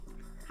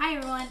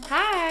everyone.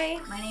 Hi.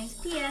 My name's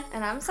Pia.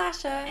 And I'm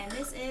Sasha. And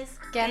this is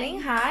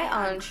Getting High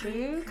on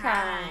True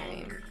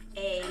Crime.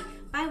 A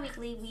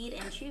bi-weekly weed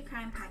and true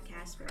crime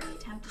podcast where we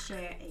attempt to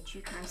share a true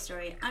crime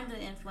story under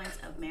the influence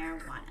of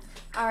marijuana.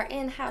 Our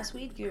in-house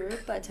weed guru,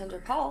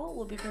 Budtender Paul,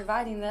 will be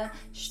providing the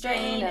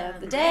strain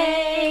of the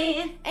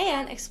day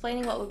and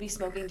explaining what we'll be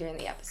smoking during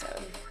the episode.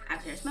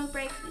 After a smoke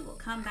break, we will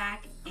come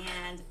back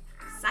and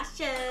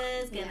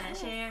Sasha's gonna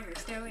share her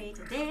story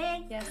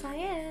today. Yes, I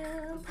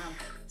am.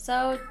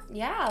 So,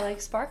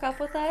 spark up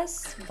with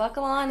us.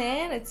 Buckle on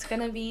in. It's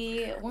gonna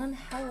be one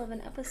hell of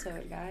an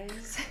episode,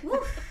 guys.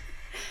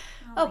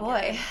 Oh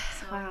boy.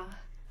 So, wow.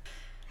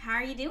 How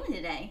are you doing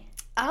today?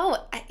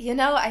 Oh,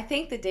 I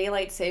think the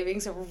daylight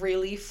savings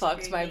really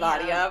fucked my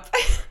body up.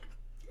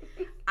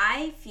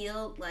 I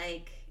feel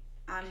like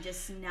I'm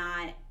just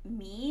not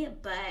me,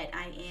 but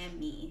I am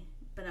me.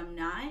 But I'm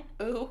not.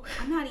 Ooh.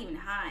 I'm not even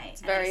high.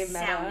 It's very meta.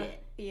 sound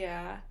it.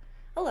 Yeah.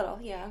 A little,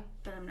 yeah.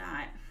 But I'm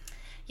not.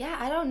 Yeah,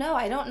 I don't know.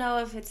 I don't know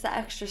if it's the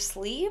extra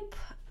sleep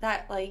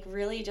that,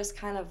 really just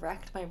kind of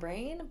wrecked my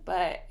brain,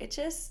 but it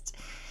just,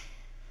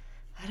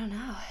 I don't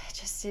know. It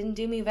just didn't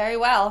do me very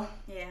well.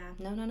 Yeah.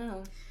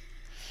 No.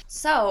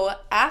 So,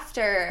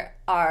 after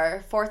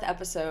our fourth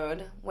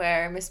episode,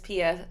 where Miss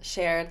Pia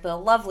shared the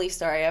lovely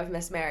story of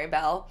Miss Mary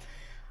Bell,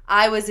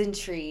 I was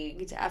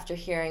intrigued after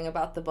hearing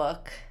about the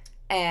book.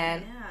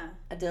 And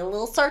I did a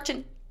little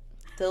searching,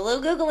 did a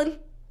little Googling,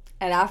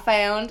 and I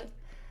found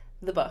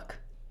the book.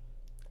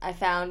 I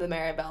found the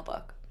Mary Bell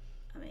book.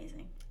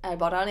 Amazing. I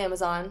bought it on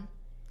Amazon,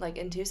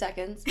 in 2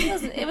 seconds.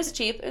 It was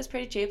cheap. It was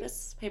pretty cheap.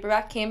 It's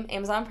paperback, came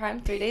Amazon Prime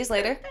 3 days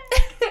later.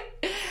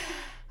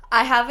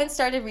 I haven't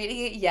started reading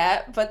it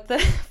yet, but the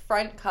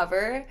front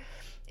cover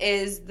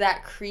is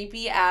that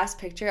creepy-ass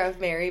picture of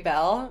Mary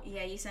Bell.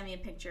 Yeah, you sent me a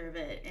picture of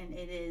it, and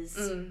it is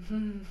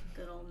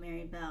good old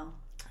Mary Bell.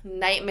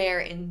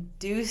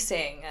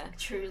 Nightmare-inducing.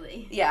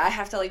 Truly. Yeah, I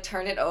have to,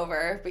 turn it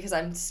over because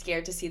I'm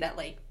scared to see that,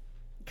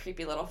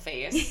 creepy little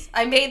face.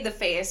 I made the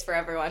face for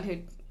everyone who,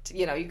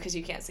 because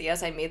you can't see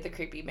us, I made the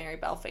creepy Mary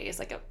Bell face,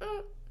 the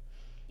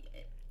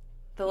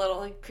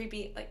little,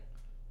 creepy,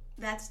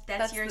 That's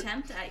your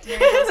attempt at Mary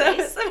Bell's face?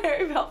 That's the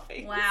Mary Bell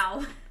face.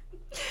 Wow.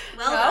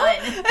 Well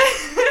done.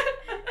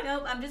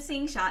 Nope, I'm just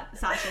seeing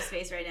Sasha's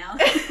face right now.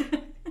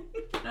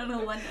 I don't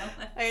know what that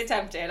was. I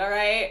attempted, all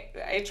right?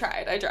 I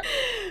tried.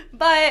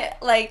 But,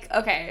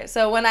 okay,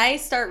 so when I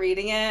start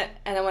reading it,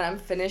 and then when I'm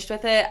finished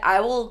with it,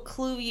 I will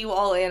clue you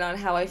all in on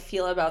how I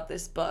feel about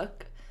this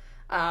book.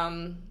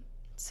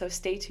 So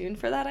stay tuned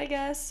for that, I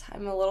guess.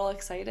 I'm a little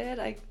excited,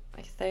 I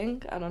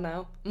think. I don't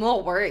know. I'm a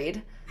little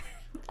worried.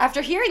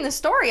 After hearing the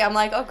story, I'm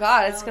like, oh,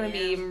 God, it's going to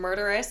be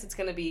murderous. It's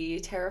going to be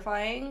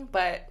terrifying.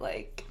 But,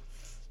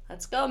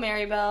 let's go,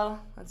 Mary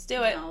Bell. Let's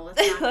do it. No,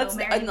 let's not go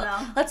Mary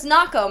Bell. Let's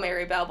not go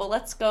Mary Bell, but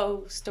let's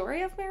go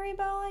Story of Mary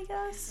Bell, I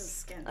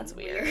guess. That's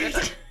weird.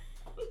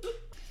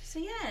 So,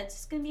 yeah, it's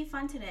just going to be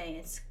fun today.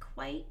 It's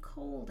quite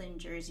cold in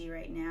Jersey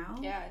right now.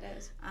 Yeah, it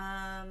is.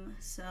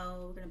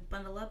 So we're going to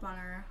bundle up on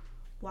our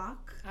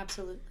walk.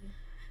 Absolutely.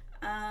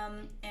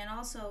 And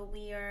also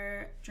we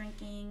are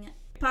drinking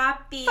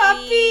Papi.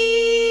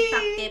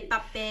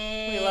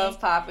 We love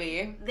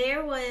Papi.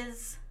 There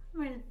was,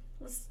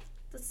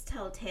 let's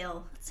tell a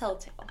tale. So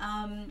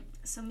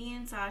me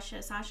and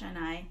Sasha and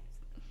I.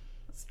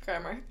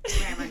 Grammar.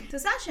 So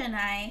Sasha and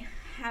I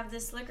have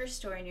this liquor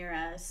store near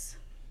us.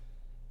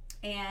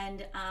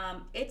 And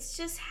it's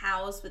just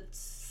housed with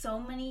so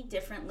many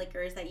different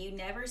liquors that you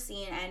never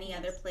see in any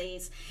other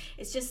place.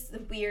 It's just the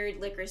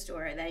weird liquor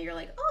store that you're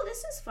like, oh,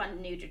 this is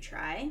fun new to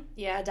try.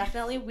 Yeah,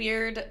 definitely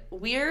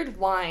weird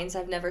wines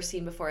I've never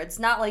seen before. It's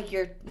not like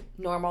your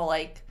normal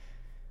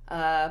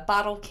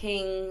Bottle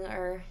King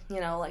or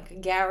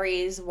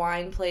Gary's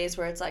wine place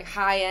where it's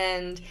high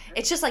end.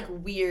 It's just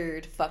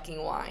weird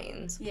fucking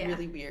wines. Yeah.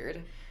 Really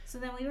weird. So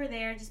then we were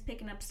there just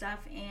picking up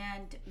stuff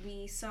and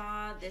we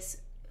saw this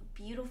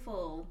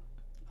beautiful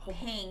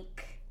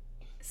pink,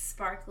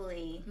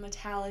 sparkly,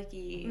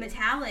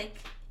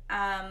 metallic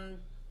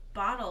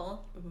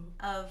bottle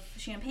of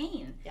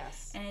champagne.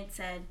 Yes. And it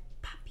said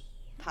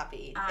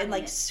Papi.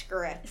 In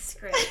script.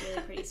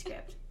 Really pretty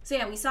script. So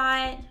yeah, we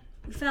saw it,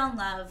 we fell in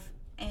love,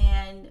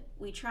 and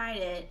we tried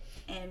it,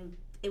 and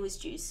it was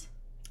juice.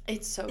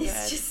 It's so good.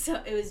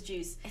 It was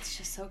juice. It's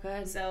just so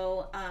good.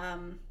 So,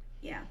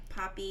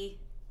 Papi.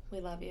 We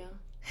love you.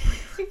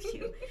 We love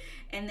you.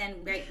 And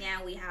then right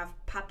now we have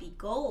Papi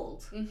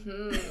Gold.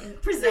 Mm-hmm.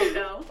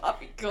 Prosecco.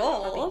 Papi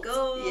Gold.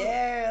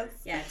 Yes.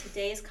 Yeah,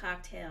 today's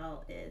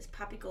cocktail is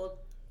Papi Gold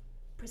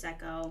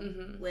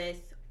Prosecco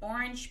with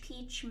orange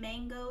peach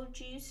mango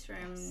juice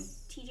from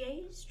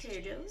TJ's,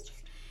 Trader Joe's,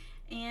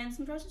 and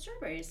some frozen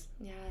strawberries.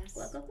 Yes.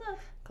 Glug, glug, glug.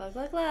 Glug,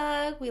 glug,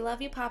 glug. We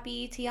love you,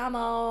 Papi. Te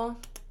amo.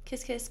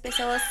 Kiss, kiss,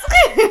 besos.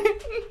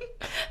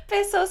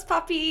 Besos,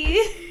 Papi.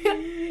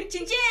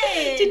 Chin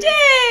chin. Chin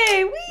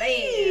chin.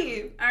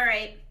 Wee. All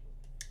right.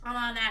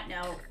 On that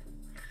note,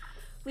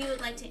 we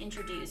would like to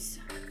introduce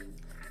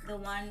the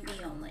one,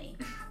 the only,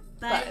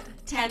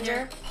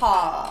 Budtender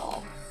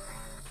Paul.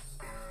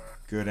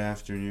 good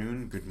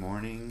afternoon, good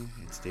morning.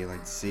 It's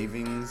daylight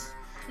savings.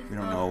 We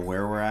don't know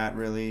where we're at,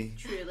 really.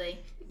 Truly.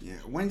 Yeah.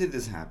 When did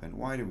this happen?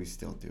 Why do we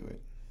still do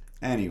it?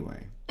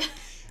 Anyway,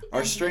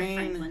 our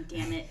strain. Franklin,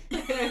 damn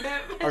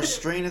it. Our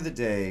strain of the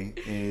day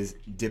is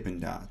Dippin'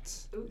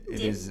 Dots.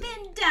 Dippin'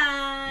 Dots.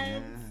 Yeah,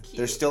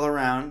 they're still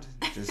around,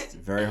 just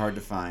very hard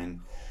to find.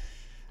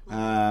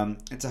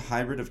 It's a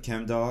hybrid of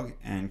Chem Dog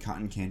and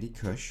Cotton Candy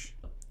Kush.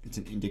 It's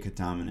an indica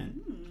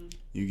dominant.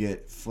 You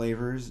get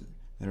flavors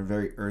that are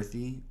very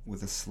earthy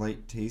with a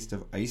slight taste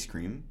of ice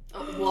cream.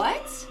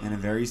 What? And a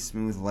very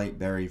smooth light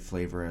berry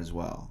flavor as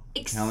well.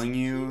 I'm telling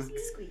you.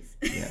 Squeeze.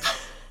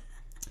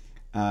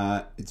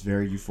 Yeah. It's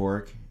very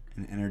euphoric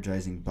and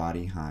energizing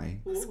body high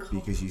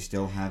because you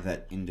still have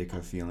that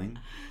indica feeling.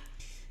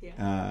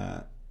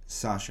 Yeah.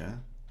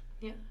 Sasha.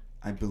 Yeah.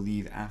 I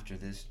believe after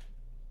this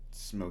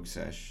smoke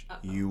sesh,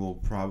 you will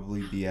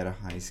probably be at a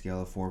high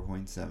scale of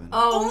 4.7.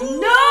 Oh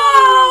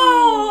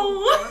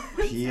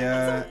no!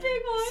 Pia,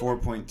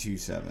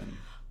 4.27.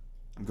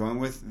 I'm going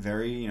with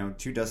very,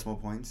 2 decimal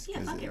points. Yeah,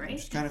 fuck it, right? I'm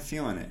just kind of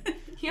feeling it.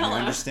 Yeah. I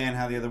understand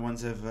how the other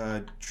ones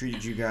have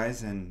treated you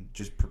guys and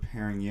just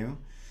preparing you.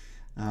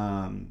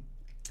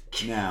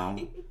 Now,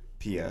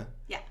 Pia.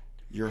 Yeah.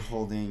 You're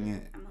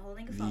holding I'm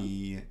holding a phone.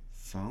 the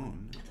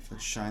phone.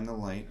 Let's shine the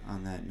light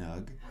on that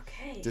nug.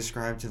 Okay.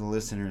 Describe to the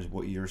listeners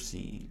what you're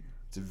seeing.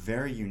 It's a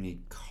very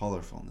unique,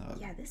 colorful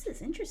nug. Yeah, this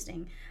is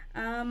interesting.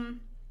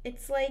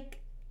 It's like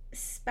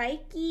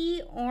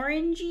spiky,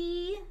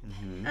 orangey,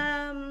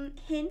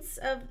 hints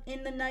of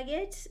in the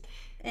nugget,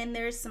 and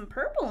there's some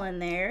purple in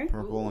there.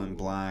 Purple and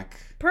black.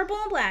 Purple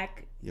and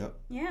black. Yep.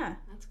 Yeah.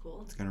 That's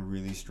cool. It's got a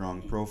really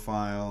strong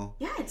profile.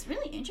 Yeah, it's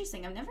really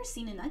interesting. I've never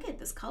seen a nugget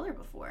this color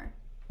before.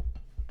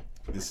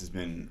 This has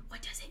been...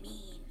 What does it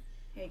mean?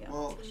 Here you go.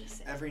 Well,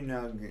 every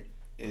nug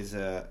is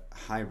a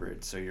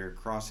hybrid, so you're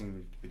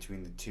crossing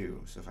between the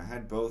two. So if I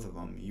had both of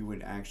them, you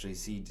would actually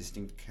see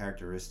distinct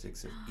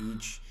characteristics of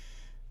each,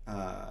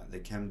 the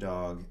Chem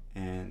Dog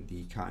and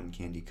the Cotton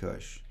Candy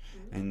Kush.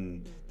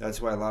 And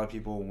that's why a lot of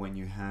people, when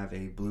you have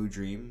a Blue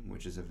Dream,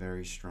 which is a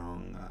very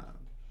strong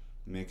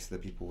mix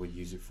that people would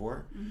use it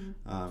for,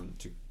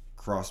 to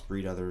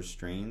crossbreed other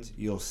strains,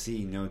 you'll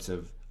see notes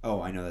of,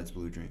 oh, I know that's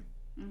Blue Dream.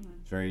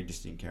 Very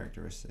distinct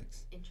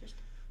characteristics. Interesting.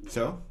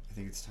 So, I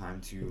think it's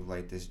time to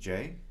light this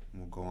J.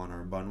 We'll go on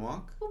our bun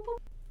walk.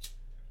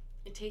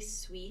 It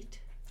tastes sweet.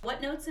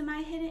 What notes am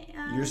I hitting?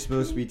 You're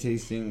supposed to be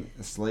tasting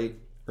a slight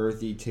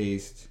earthy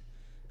taste,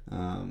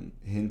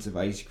 hints of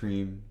ice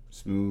cream,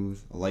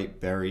 smooth, a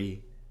light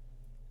berry.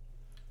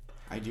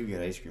 I do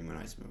get ice cream when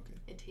I smoke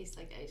it. It tastes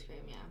like ice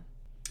cream, yeah.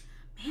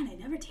 Man, I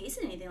never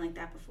tasted anything like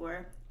that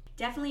before.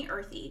 Definitely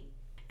earthy.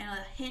 And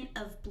a hint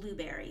of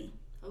blueberry.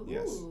 Ooh.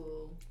 Yes.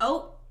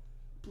 Oh,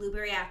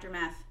 blueberry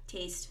aftermath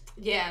taste.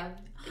 Yeah.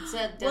 Does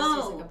taste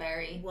like a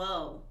berry.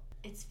 Whoa.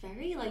 It's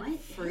very What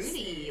fruity,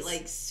 is this?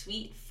 like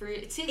sweet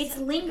fruit. It's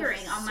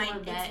lingering on my.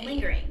 It's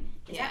lingering.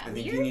 Is that I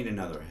think weird? you need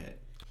another hit.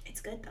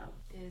 It's good though.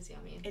 It is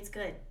yummy. It's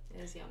good.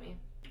 It is yummy.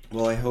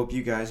 Well, I hope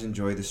you guys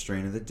enjoy the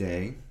strain of the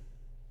day.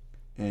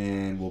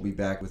 And we'll be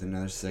back with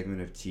another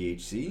segment of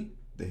THC,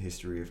 the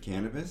history of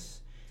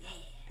cannabis.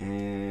 Yeah.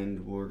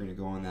 And we're going to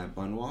go on that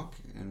bun walk,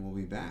 and we'll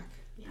be back.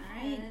 All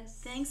right.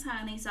 Thanks,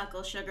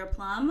 honeysuckle sugar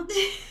plum.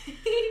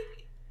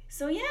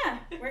 So, yeah,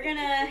 we're going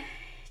to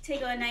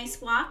take a nice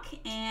walk,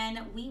 and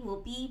we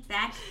will be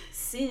back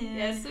soon.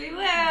 Yes, we will.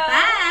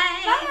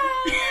 Bye.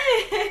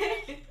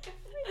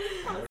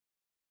 Bye.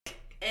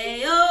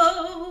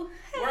 Ayo.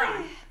 We're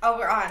on. Oh,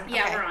 we're on.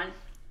 Yeah, Okay. we're on.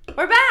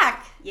 We're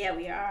back. Yeah,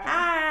 we are.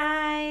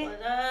 Hi.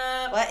 What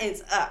up? What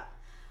is up?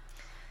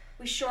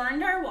 We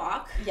shortened our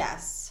walk.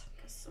 Yes.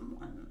 Because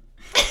someone...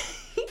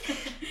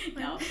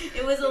 No,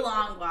 it was a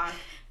long walk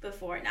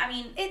before. I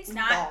mean, It's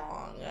not...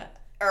 long.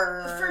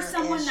 For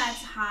someone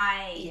that's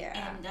high Yeah.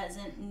 and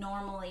doesn't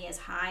normally as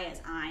high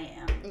as I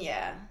am.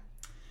 Yeah.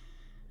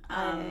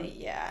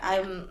 Yeah.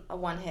 I'm a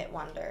one-hit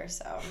wonder,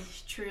 so.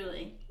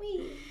 Truly.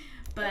 Wee.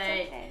 But,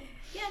 okay.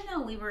 yeah,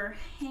 no, we were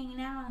hanging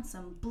out on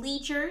some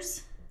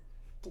bleachers.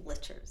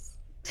 Bleachers.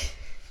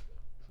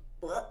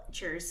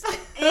 Bleachers. I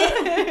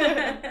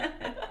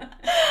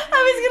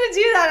was gonna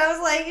do that. I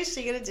was like, is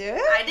she gonna do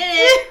it? I did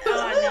it.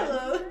 Oh,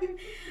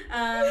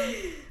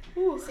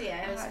 no. So,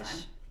 yeah, it was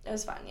fun. It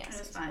was fun, yes. It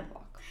was fun.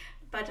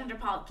 Bartender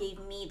Paul gave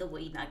me the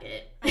weed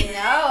nugget. I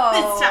know.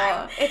 This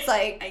time. It's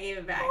like I gave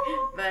it back.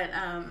 But,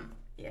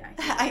 yeah.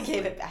 I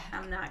gave it back.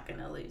 I'm not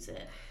going to lose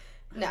it.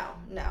 No.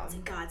 It's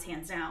in God's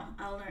hands now.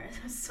 I'll learn.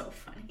 It was so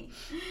funny.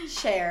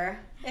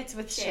 Share. It's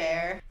with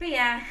share. But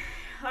yeah.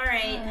 All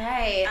right. All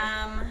right.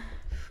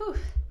 Whew.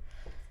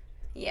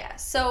 Yeah.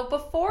 So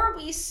before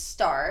we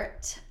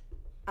start,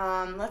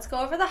 let's go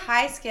over the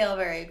high scale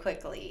very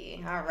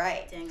quickly. All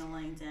right.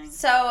 Ding-a-ling-ding.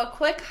 So a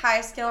quick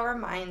high scale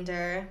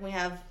reminder. We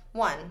have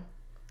 1.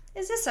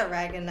 Is this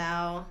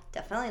oregano?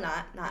 Definitely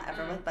not. Not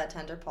ever with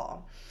Bartender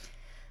Paul.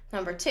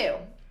 Number 2.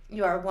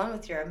 You are one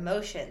with your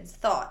emotions,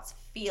 thoughts,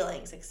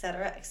 feelings,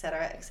 etc.,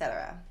 etc.,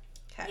 etc.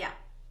 Okay. Yeah.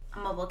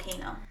 I'm a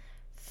volcano.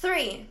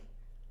 3.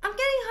 I'm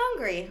getting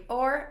hungry,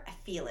 or I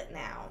feel it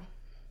now.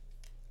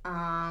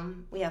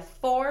 We have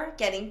 4,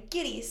 getting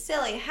giddy,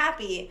 silly,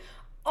 happy,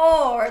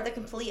 or the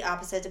complete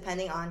opposite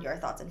depending on your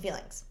thoughts and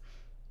feelings. ...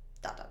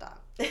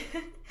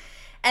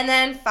 And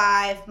then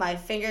 5, my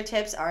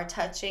fingertips are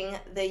touching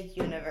the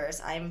universe.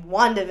 I'm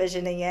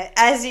WandaVisioning it,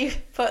 as you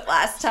put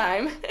last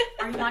time.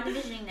 Are you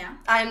WandaVisioning now?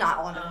 I'm not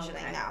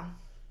WandaVisioning now.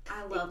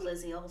 I love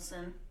Lizzie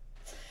Olsen.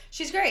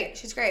 She's great.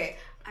 She's great.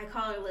 I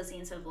call her Lizzie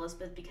instead of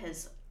Elizabeth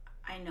because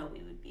I know we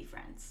would be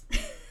friends.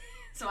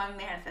 So I'm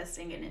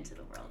manifesting it into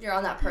the world. You're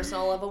on that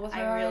personal level with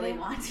her I really already?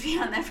 want to be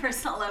on that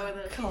personal level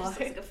with her. She God. just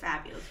looks like a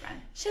fabulous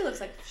friend. She looks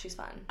like she's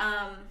fun.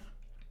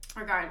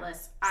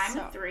 Regardless, I'm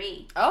a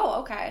 3. Oh,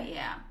 okay.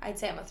 Yeah. I'd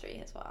say I'm a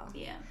 3 as well.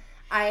 Yeah.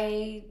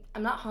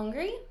 I'm not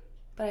hungry,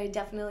 but I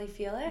definitely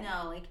feel it.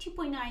 No, like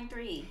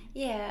 2.93.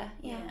 Yeah.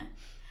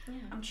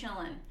 I'm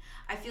chilling.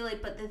 I feel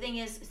like, but the thing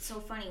is, it's so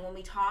funny. When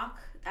we talk,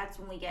 that's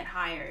when we get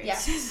higher.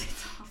 Yes.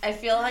 It's I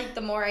feel like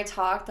the more I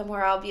talk, the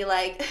more I'll be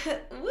like,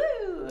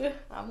 woo,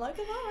 I'm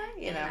looking over,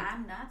 you know. And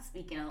I'm not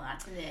speaking a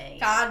lot today.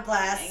 God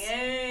bless.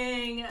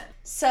 Dang.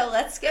 So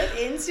let's get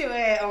into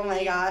it. Oh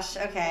my gosh.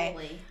 Okay.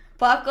 Holy.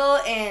 Buckle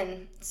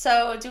in.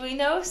 So, do we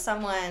know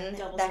someone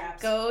Double that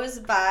straps. goes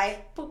by...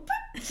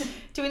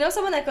 Do we know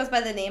someone that goes by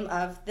the name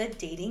of the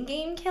dating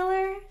game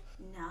killer?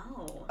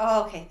 No.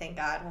 Oh, okay, thank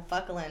God. Well,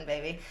 buckle in,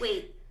 baby.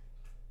 Wait,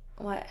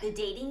 What? the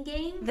dating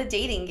game? The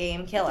dating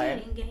game killer.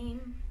 Dating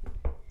game?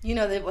 You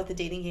know what the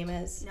dating game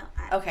is? No.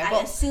 Okay, I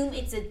well- assume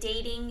it's a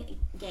dating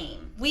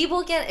game. We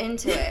will get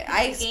into it.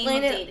 I It's a game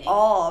explain of it dating.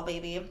 all,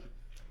 baby.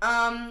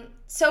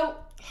 So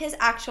his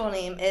actual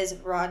name is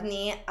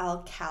Rodney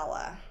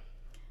Alcala.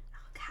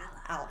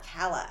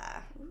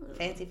 Alcala. Ooh.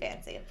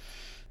 Fancy.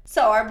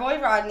 So our boy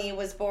Rodney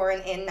was born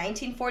in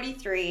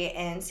 1943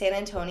 in San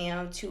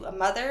Antonio to a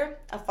mother,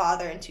 a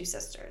father, and 2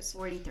 sisters.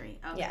 43.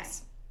 Okay.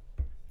 Yes.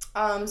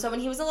 So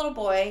when he was a little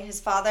boy, his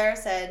father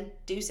said,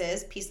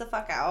 "Deuces, peace the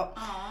fuck out."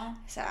 Aw.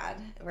 Sad,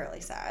 really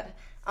sad.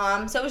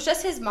 So it was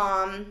just his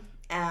mom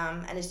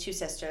and his 2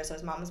 sisters. So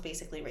his mom was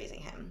basically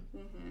raising him.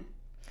 Mm-hmm.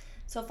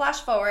 So flash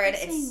forward,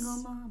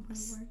 Single mom who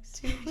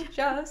works.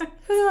 just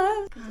who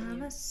loves.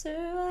 I'm a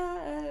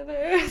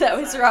survivor. That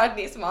was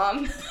Rodney's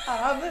mom.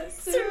 I'm a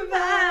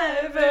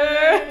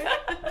survivor.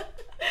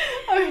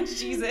 Oh,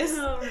 Jesus.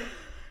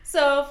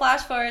 So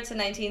flash forward to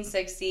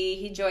 1960.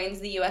 He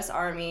joins the U.S.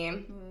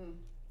 Army.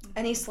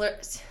 And he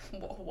slurs.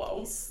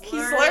 Whoa. He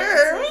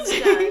slurs.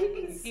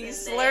 He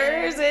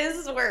slurs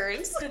his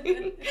words.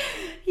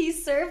 He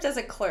served as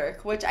a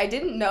clerk, which I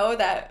didn't know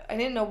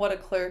what a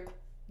clerk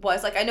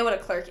was. Like, I know what a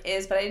clerk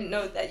is, but I didn't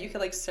know that you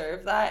could, like,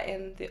 serve that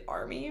in the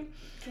army.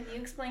 Can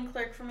you explain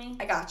clerk for me?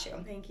 I got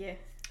you. Thank you.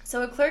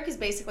 So a clerk is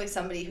basically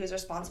somebody who's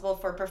responsible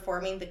for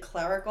performing the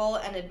clerical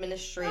and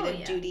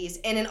administrative duties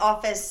in an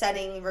office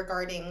setting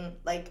regarding,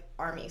 like,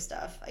 army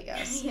stuff, I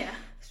guess. Yeah.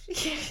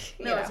 Military.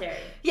 Military.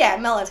 Yeah,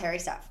 military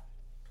stuff.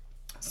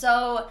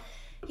 So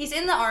he's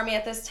in the army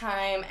at this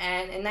time,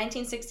 and in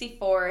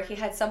 1964, he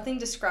had something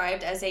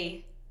described as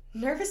a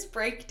nervous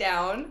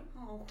breakdown.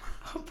 Oh.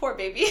 Oh, poor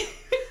baby.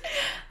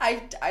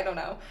 I don't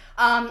know.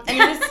 And he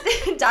was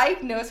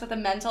diagnosed with a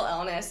mental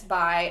illness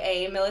by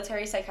a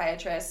military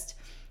psychiatrist,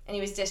 and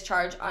he was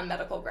discharged on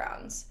medical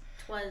grounds.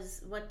 What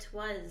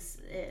was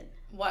it?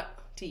 What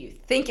do you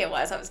think it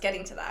was? I was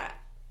getting to that.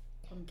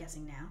 I'm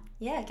guessing now.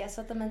 Yeah, guess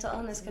what the mental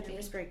illness could be.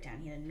 Nervous breakdown.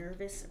 He had a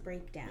nervous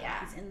breakdown.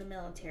 Yeah. He's in the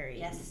military.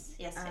 Yes.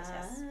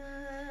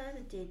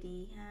 Did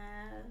he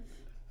have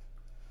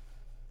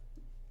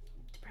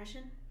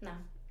depression? No.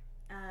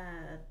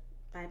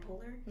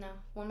 Bipolar? No.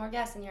 One more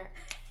guess and you're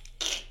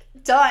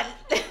done.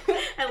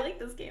 I like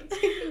this game. Fuck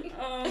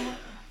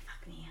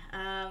me.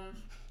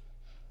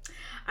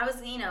 I was,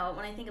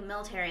 when I think of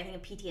military, I think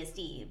of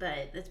PTSD,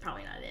 but that's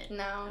probably not it.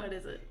 No. What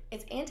is it?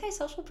 It's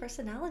antisocial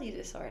personality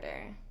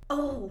disorder.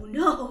 Oh,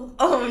 no.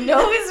 Oh,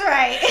 no is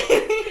right.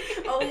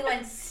 Oh, we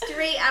went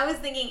straight.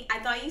 I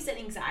thought you said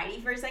anxiety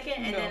for a second,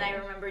 and then No. I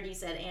remembered you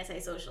said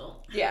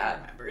antisocial. Yeah.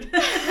 I remembered.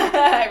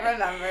 I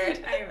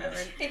remembered. I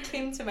remembered. It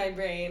came to my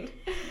brain.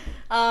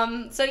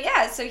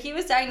 So he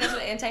was diagnosed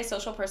with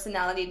antisocial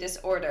personality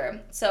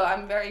disorder. So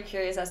I'm very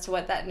curious as to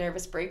what that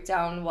nervous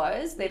breakdown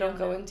was. They don't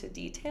go into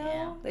detail.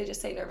 Yeah. They just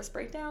say nervous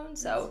breakdown.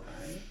 So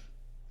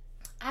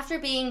after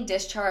being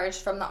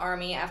discharged from the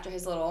army after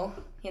his little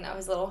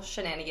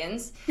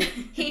shenanigans,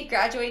 he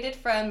graduated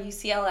from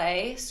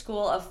UCLA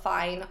School of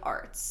Fine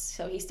Arts.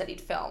 So he studied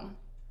film.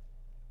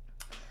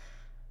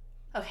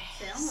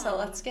 Okay, so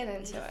let's get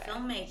into it.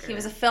 Filmmaker. He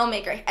was a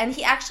filmmaker, and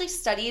he actually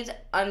studied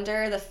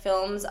under the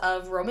films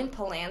of Roman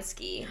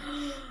Polanski.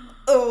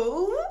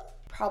 Oh,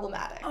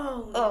 problematic.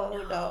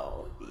 Oh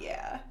no.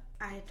 Yeah.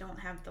 I don't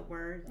have the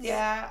words.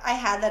 Yeah, I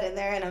had that in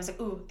there, and I was like,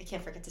 ooh, I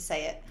can't forget to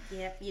say it.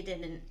 Yep, you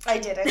didn't. I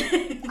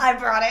didn't. I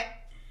brought it.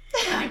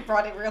 I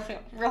brought it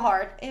real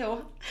hard.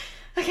 Ew.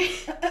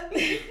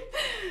 Okay.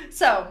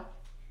 So,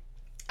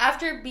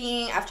 after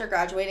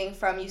graduating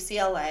from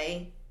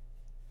UCLA,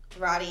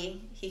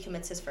 Roddy, he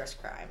commits his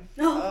first crime.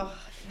 No. Oh,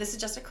 this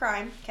is just a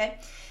crime, okay?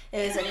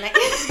 It was a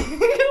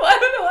I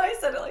don't know why I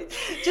said it like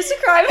just a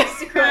crime.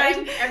 Just a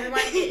crime. Everyone,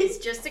 it is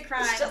just a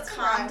crime. Just a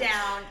Calm crime.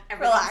 down.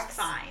 Everything's Relax.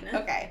 fine.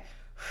 Okay.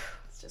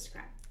 It's just a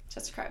crime.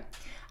 Just a crime.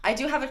 I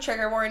do have a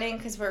trigger warning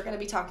because we're going to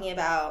be talking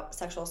about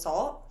sexual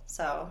assault.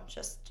 So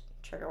just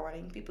trigger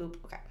warning. Beep boop.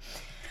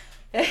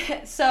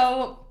 Okay.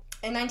 So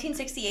in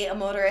 1968, a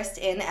motorist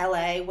in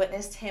LA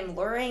witnessed him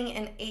luring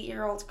an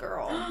 8-year-old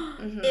girl.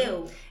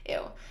 Ew.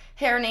 Ew.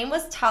 Her name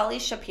was Tali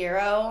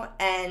Shapiro,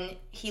 and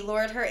he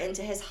lured her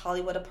into his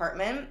Hollywood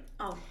apartment.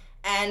 Oh.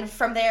 And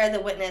from there, the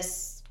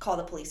witness called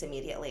the police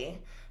immediately.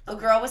 The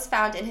girl was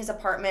found in his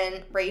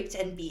apartment, raped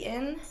and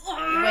beaten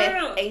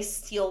with a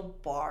steel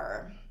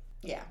bar.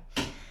 Yeah.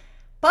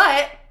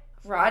 But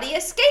Roddy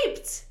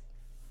escaped.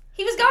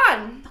 He was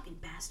gone. Fucking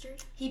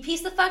bastard. He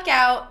pieced the fuck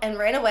out and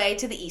ran away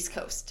to the East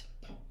Coast.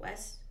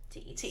 West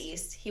to east. To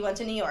East. He went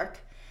to New York.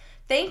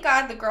 Thank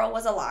God the girl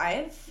was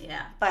alive.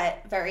 Yeah.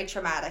 But very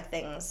traumatic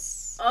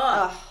things.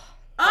 Ugh.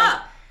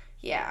 Ugh.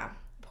 Yeah.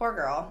 Poor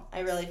girl.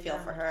 I really feel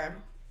for her.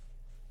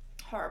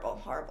 Horrible,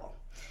 horrible.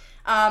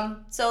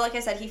 So like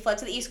I said, he fled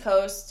to the East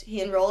Coast.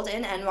 He enrolled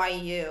in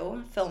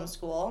NYU film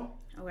school.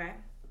 Okay.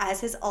 As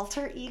his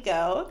alter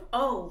ego.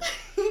 Oh.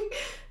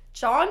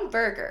 John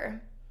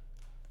Berger.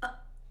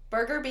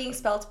 Berger being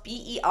spelled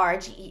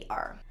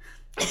Berger.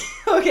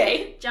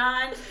 Okay.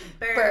 John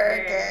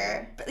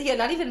Berger. Yeah,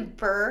 not even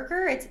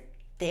burger, it's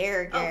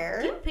Berger.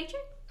 Oh, do you have a picture?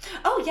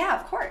 Oh, yeah,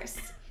 of course.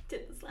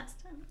 Did this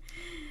last time.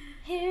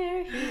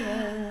 Here he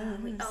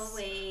We is.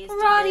 always do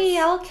Roddy this.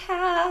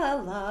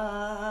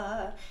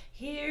 Alcala.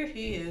 Here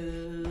he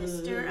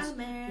is. Mr.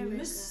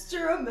 America.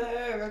 Mr.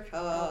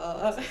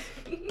 America.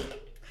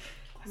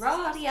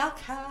 Roddy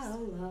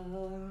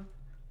Alcala.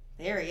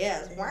 There he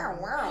is. Wow,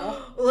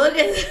 wow. Look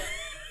at this.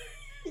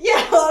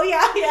 Yeah, oh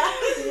yeah, yeah.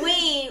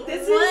 Wait,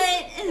 This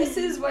what? This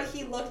is what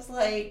he looked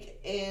like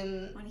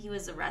in... When he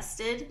was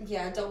arrested?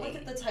 Yeah, don't look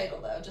at the title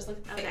though. Just look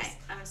at the Okay, face.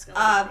 I'm just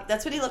gonna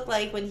That's what he looked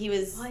like when he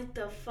was... what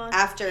the fuck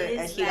After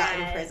is he got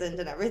that? imprisoned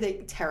and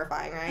everything.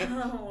 Terrifying, right?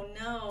 Oh,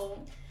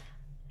 no.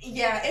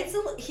 Yeah,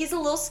 he's a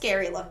little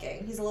scary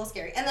looking. He's a little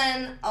scary. And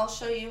then I'll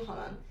show you, hold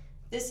on.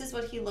 This is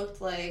what he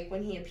looked like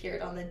when he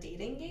appeared on the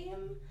dating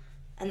game.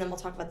 And then we'll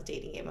talk about the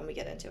dating game when we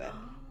get into it.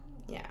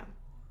 Yeah.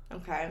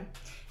 Okay.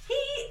 He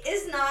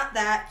is not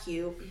that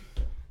cute.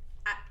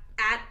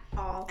 At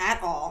all.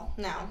 At all.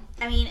 No.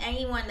 I mean,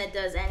 anyone that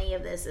does any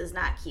of this is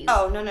not cute.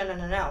 Oh, no.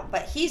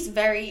 But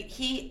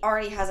he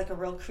already has like a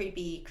real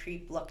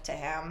creep look to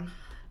him.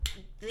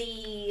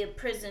 The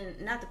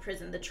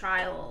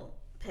trial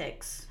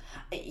pics.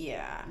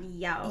 Yeah.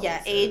 Yo.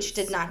 Yeah, age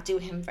did not do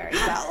him very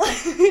well.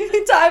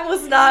 Time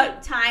was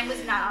not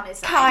on his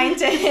side. kind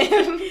to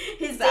him.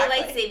 His Exactly.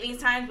 daylight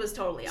savings time was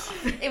totally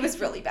off. It was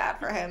really bad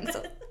for him.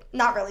 So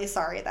not really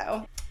sorry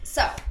though.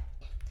 So,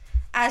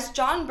 as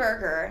John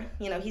Berger,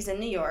 he's in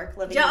New York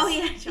living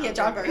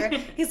John Berger.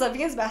 He's living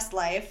his best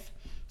life.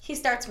 He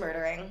starts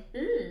murdering.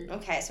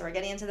 Okay, so we're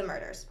getting into the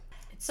murders.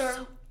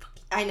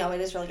 I know,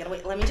 it is really good.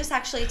 Wait, let me just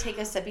actually take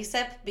a sippy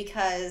sip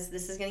because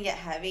this is going to get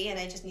heavy and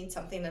I just need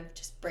something to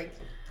just break.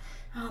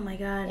 Oh my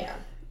god. Yeah.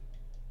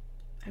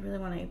 I really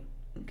want to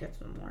get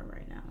some more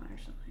right now,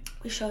 actually.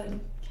 We should.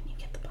 Can you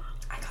get the bottle?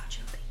 I got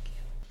you. Thank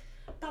you.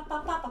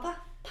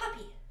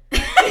 Papi.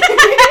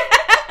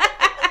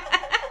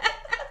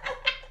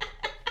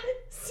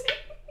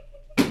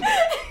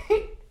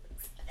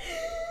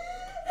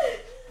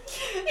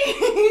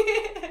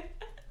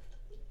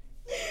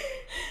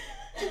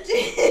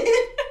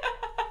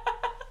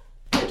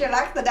 Did you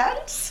like the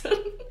dance?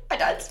 I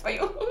danced for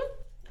you.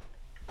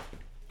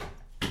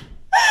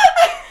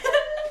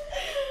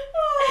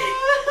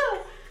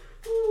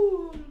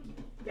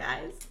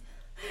 Guys.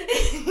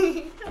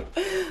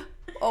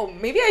 Oh,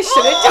 maybe I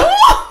shouldn't do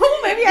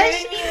it. Maybe I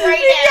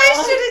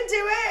shouldn't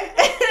do it.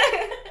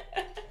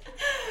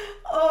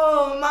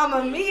 Oh,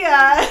 mamma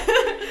mia.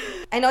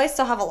 I know I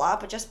still have a lot,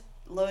 but just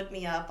load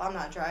me up. I'm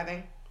not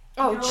driving.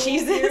 Oh, No,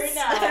 Jesus. you're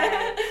not.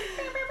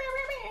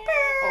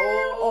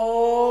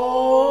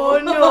 Oh,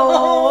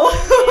 no.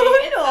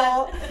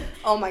 No.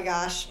 Oh, my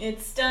gosh.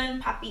 It's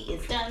done. Papi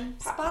is done.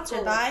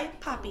 Sponsored by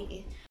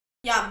Papi.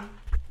 Yum.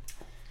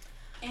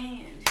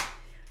 And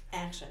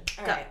Action.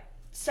 All Go. right.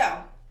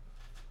 So,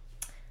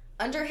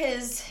 under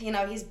his,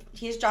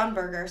 he's John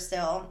Berger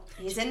still.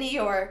 He's in New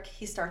York.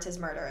 He starts his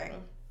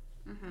murdering.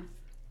 Mhm.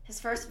 His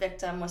first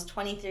victim was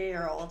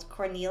 23-year-old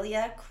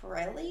Cornelia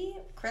Crelly.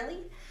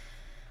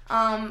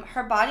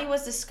 Her body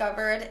was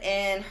discovered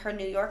in her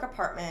New York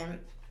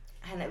apartment,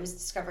 and it was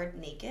discovered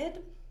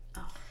naked.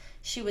 Oh.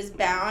 She was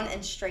bound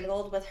and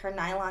strangled with her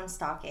nylon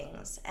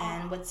stockings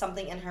and with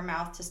something in her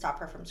mouth to stop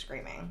her from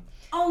screaming.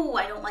 Oh,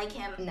 I don't like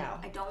him. No.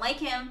 I don't like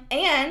him.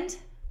 And,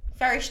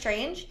 very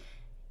strange,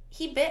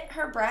 he bit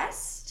her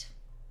breast.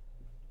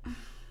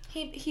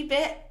 He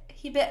bit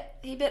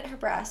her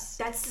breast.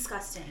 That's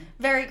disgusting.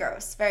 Very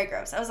gross, very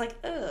gross. I was like,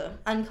 ugh,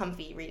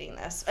 uncomfy reading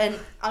this. And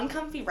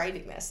uncomfy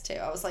writing this, too.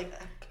 I was like,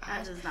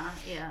 That does not,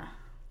 yeah.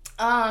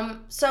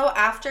 So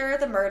after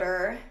the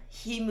murder,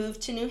 he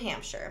moved to New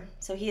Hampshire.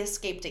 So he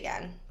escaped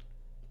again.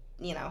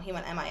 You know, he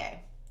went MIA.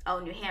 Oh,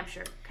 New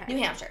Hampshire. Okay.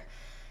 New Hampshire.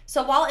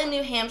 So while in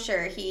New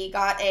Hampshire, he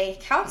got a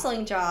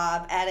counseling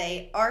job at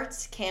a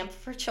arts camp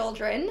for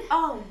children.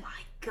 Oh my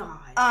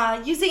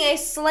God. Using a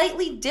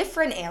slightly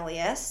different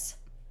alias,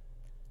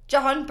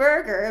 John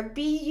Berger,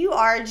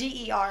 Burger.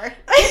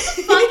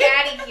 Fuck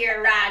out of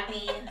here,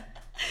 Rodney.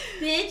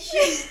 Bitch.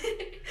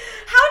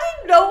 How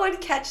did no one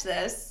catch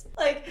this?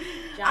 Like,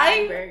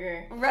 John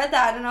Berger. Read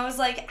that and I was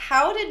like,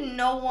 how did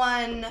no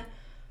one,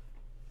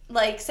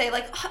 like, say,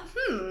 like,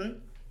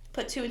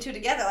 put two and two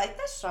together? Like,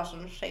 this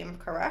doesn't seem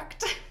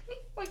correct.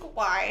 Like,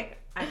 why?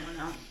 I don't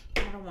know.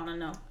 I don't want to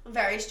know.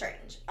 Very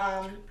strange.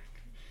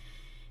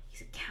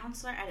 He's a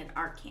counselor at an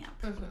art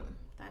camp. Mm-hmm.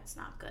 That's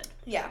not good.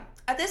 Yeah.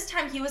 At this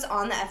time, he was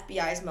on the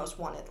FBI's most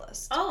wanted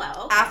list. Oh,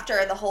 wow. Okay.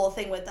 After the whole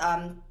thing with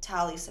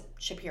Tali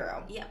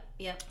Shapiro.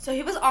 Yep. So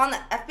he was on the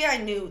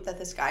FBI knew that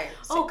this guy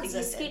because he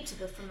existed.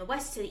 escaped from the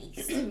west to the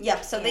east.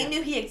 Yep. So they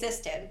knew he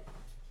existed,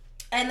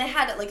 and they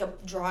had like a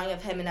drawing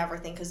of him and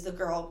everything because the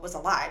girl was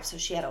alive, so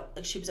she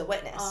was a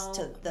witness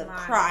to the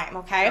crime.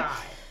 Okay. God.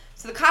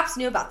 So the cops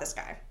knew about this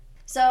guy.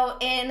 So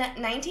in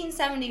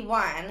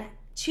 1971,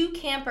 two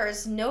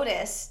campers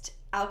noticed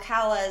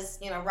Alcala's,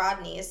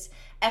 Rodney's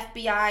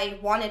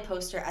FBI wanted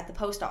poster at the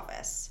post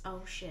office.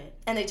 Oh, shit.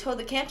 And they told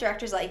the camp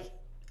directors, like,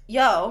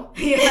 yo.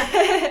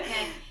 Hey,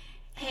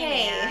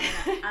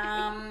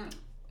 man.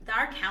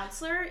 Our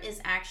counselor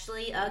is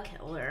actually a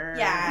killer.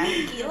 Yeah,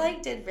 he,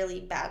 like, did really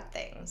bad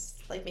things.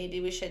 Like, maybe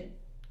we should,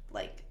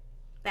 like,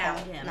 bound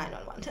him.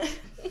 911.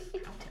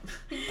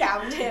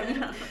 Bound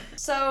him.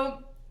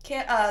 So,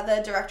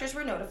 the directors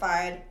were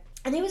notified,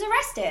 and he was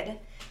arrested.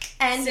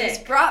 And he was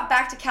brought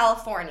back to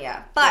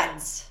California.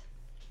 But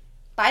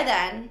by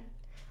then,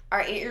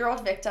 our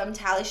 8-year-old victim,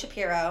 Tali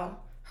Shapiro,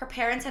 her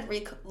parents had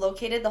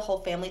relocated the whole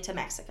family to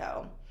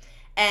Mexico.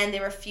 And they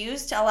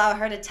refused to allow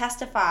her to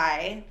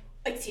testify.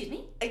 Excuse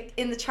me?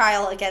 In the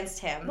trial against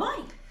him.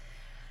 Why?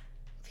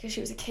 Because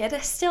she was a kid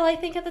still, I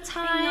think, at the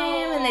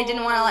time. And they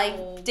didn't want to,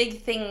 like,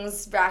 dig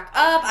things back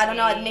up. I don't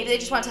know. Maybe they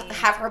just wanted to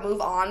have her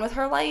move on with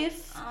her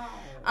life.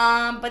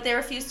 But they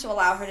refused to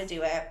allow her to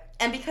do it.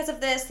 And because of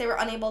this, they were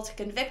unable to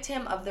convict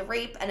him of the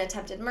rape and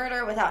attempted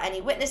murder without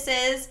any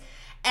witnesses.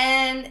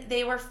 And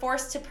they were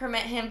forced to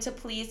permit him to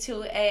plead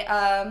to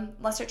a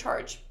lesser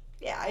charge.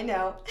 Yeah, I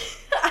know.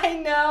 I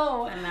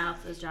know. My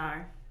mouth is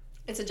ajar.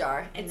 It's a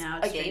jar. And it's now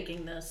it's a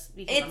drinking this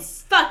because I'm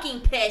fucking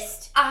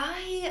pissed.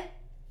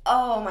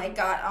 Oh my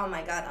god.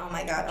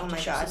 The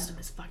system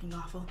is fucking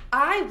awful.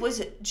 I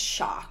was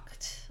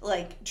shocked.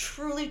 Like,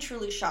 truly,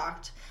 truly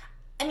shocked.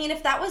 I mean,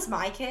 if that was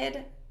my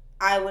kid,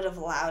 I would have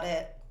allowed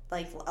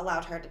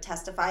her to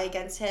testify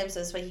against him, so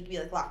this way he could be,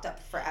 like, locked up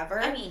forever.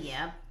 I mean,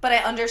 yeah. But I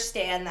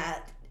understand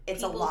that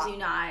it's a lot. People do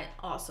not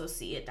also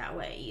see it that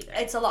way either.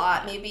 It's a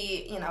lot.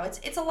 Maybe,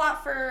 it's a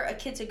lot for a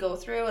kid to go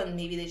through, and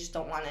maybe they just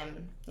don't want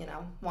him, her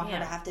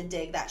to have to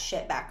dig that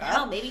shit back up.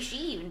 Hell, maybe she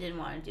even didn't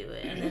want to do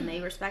it, and then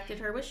they respected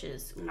her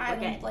wishes. Ooh, I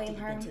don't blame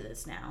her. Into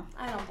this now.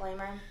 I don't blame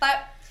her.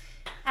 But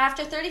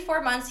after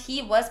 34 months,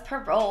 he was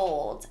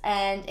paroled,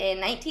 and in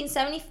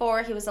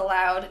 1974, he was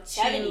allowed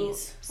to...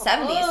 70s.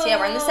 70s. Yeah,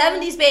 we're in the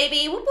 70s,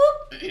 baby. Whoop,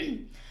 whoop.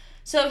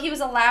 So he was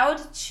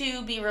allowed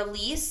to be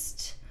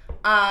released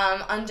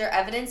under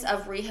evidence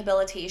of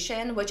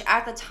rehabilitation, which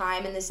at the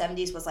time in the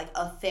 70s was like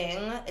a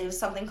thing. It was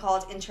something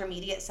called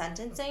intermediate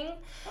sentencing.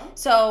 Oh.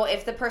 So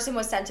if the person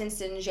was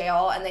sentenced in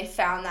jail and they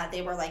found that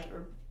they were like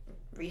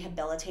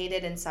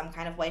rehabilitated in some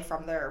kind of way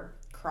from their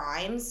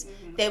crimes,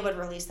 they would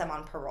release them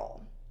on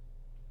parole.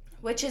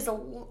 Which is,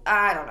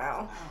 I don't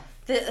know. Oh.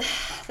 The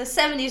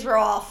 70s were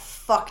all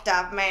fucked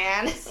up,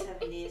 man.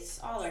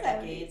 70s, all our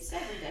decades,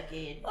 every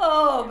decade.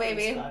 Oh,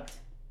 baby.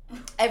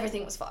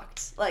 Everything was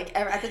fucked. Like,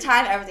 at the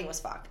time, everything was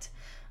fucked.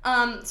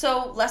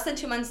 So less than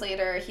 2 months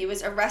later, he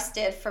was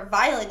arrested for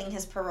violating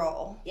his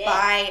parole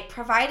by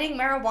providing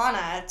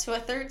marijuana to a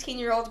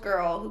 13-year-old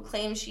girl who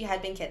claimed she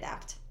had been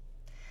kidnapped.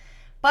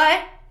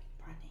 But,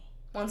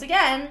 once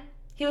again,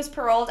 he was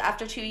paroled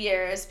after 2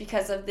 years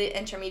because of the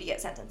intermediate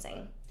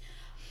sentencing.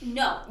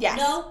 No. Yes.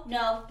 No.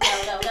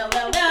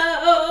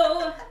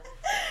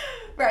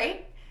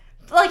 Right?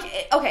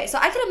 Like, okay, so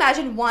I can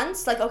imagine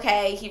once, like,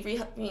 okay,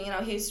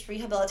 he's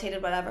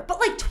rehabilitated, whatever. But,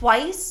 like,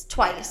 twice.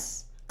 Yeah.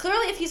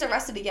 Clearly, if he's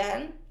arrested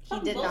again, he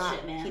did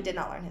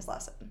not learn his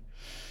lesson.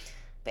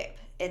 Babe,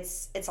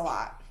 it's a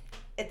lot.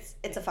 It's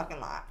a fucking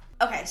lot.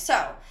 Okay,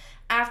 so,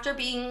 after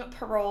being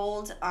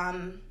paroled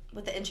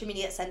with the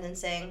intermediate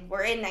sentencing,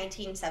 we're in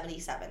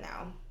 1977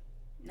 now.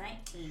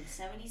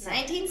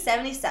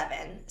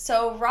 1977.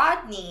 So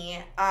Rodney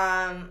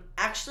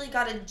actually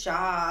got a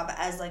job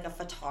as like a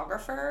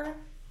photographer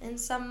in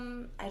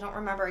some, I don't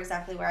remember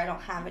exactly where, I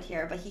don't have it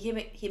here, but he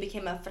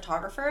became a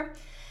photographer.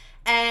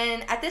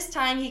 And at this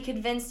time, he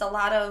convinced a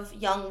lot of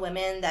young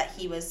women that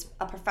he was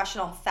a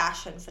professional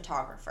fashion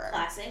photographer.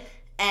 Classic.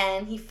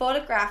 And he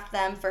photographed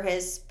them for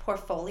his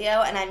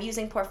portfolio, and I'm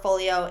using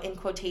portfolio in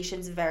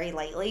quotations very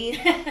lightly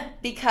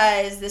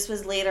because this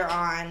was later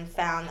on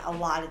found a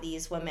lot of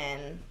these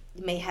women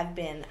may have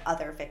been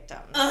other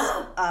victims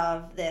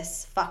of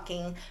this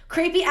fucking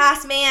creepy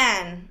ass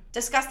man.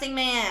 Disgusting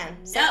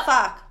man. Sick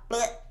fuck.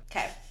 Blech.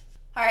 Okay.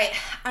 All right,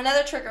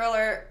 another trigger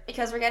alert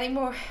because we're getting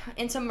more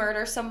into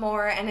murder some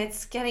more, and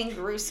it's getting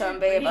gruesome,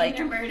 babe. We're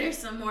to murder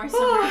some more.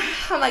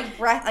 I'm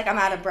like I'm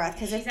out of breath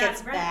because it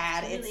gets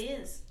bad. It really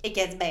is. It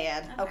gets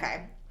bad.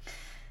 Okay.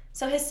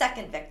 So his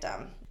second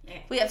victim. Yeah.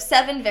 We have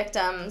 7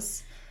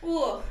 victims.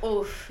 Ooh.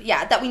 Oof.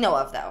 Yeah, that we know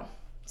of though.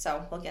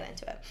 So we'll get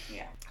into it.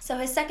 Yeah. So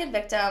his second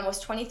victim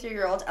was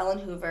 23-year-old Ellen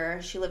Hoover.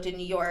 She lived in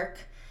New York,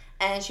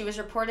 and she was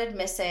reported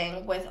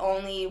missing with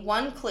only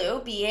one clue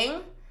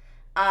being,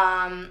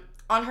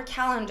 on her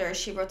calendar,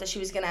 she wrote that she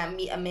was going to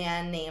meet a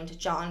man named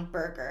John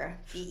Berger,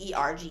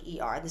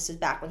 Berger. This is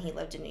back when he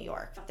lived in New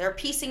York. They're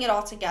piecing it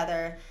all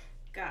together.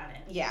 Got it.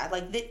 Yeah,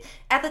 like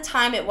at the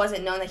time, it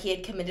wasn't known that he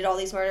had committed all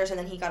these murders, and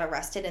then he got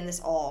arrested, and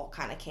this all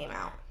kind of came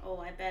out. Oh,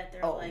 I bet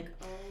they're like,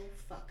 oh,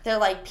 fuck. They're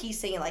like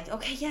piecing it like,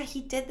 okay, yeah,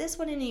 he did this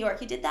one in New York.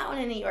 He did that one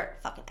in New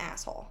York. Fucking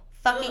asshole.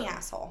 Fucking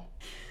asshole.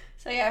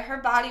 So yeah, her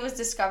body was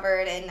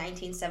discovered in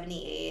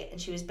 1978,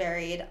 and she was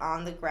buried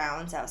on the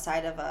grounds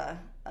outside of a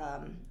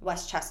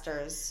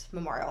Westchester's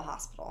Memorial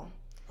Hospital.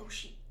 Oh,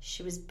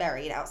 she was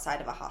buried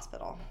outside of a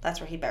hospital. That's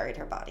where he buried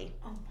her body.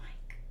 Oh my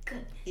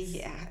goodness.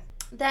 Yeah.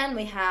 Then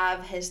we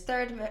have his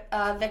third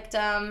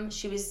victim.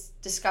 She was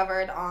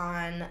discovered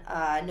on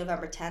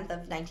November 10th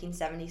of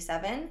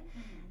 1977.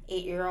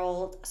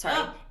 18.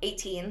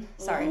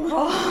 Sorry. Ooh.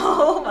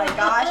 Oh my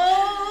gosh.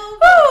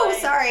 Oh,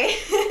 sorry.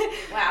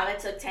 Wow, that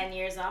took 10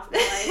 years off my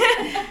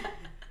life.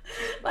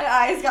 My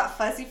eyes got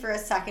fuzzy for a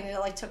second and it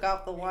like took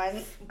out the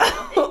one.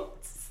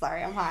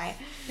 Sorry, I'm high.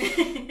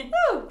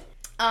 Woo.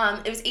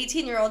 It was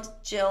 18-year-old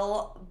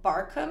Jill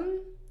Barkham,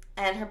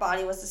 and her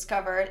body was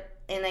discovered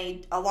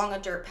along a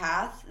dirt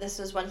path. This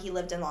was when he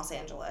lived in Los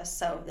Angeles,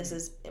 so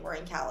we're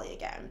in Cali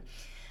again.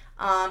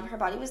 Her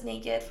body was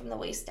naked from the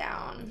waist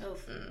down.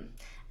 Oof.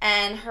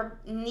 And her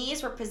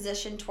knees were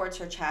positioned towards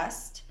her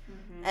chest,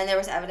 and there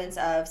was evidence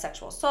of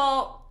sexual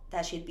assault,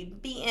 that she'd been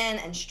beaten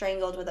and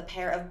strangled with a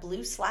pair of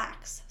blue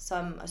slacks. So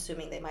I'm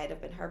assuming they might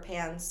have been her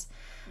pants.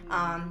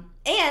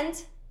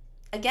 And,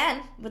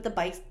 again, with the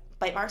bite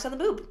marks on the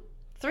boob.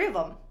 3 of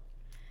them.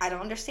 I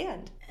don't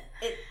understand.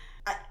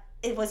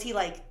 Was he,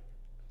 like,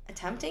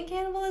 attempting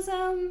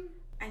cannibalism?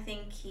 I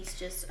think he's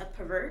just a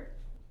pervert.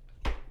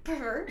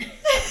 Pervert?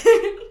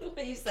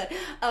 What you said.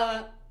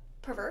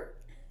 Pervert?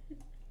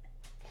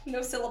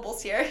 No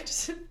syllables here.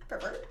 Just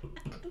pervert.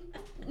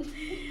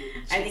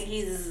 I think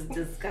he's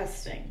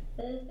disgusting.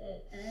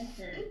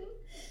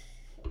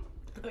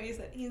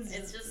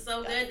 It's just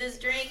so good, this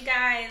drink,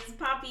 guys.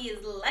 Papi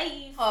is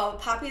life. Oh,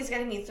 Papi is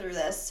getting me through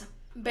this.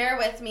 Bear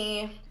with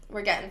me.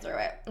 We're getting through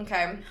it.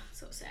 Okay. I'm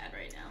so sad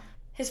right now.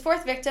 His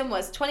fourth victim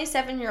was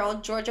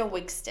 27-year-old Georgia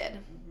Wigsted.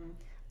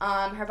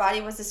 Her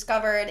body was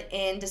discovered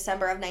in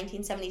December of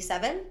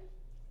 1977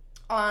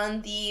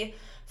 on the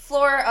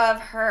floor of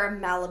her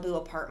Malibu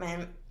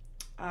apartment.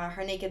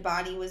 Her naked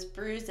body was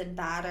bruised and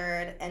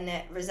battered, and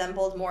it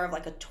resembled more of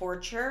like a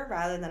torture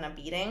rather than a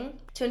beating.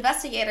 To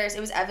investigators, it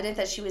was evident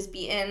that she was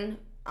beaten,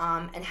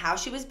 and how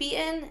she was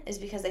beaten is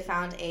because they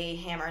found a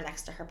hammer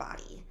next to her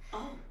body.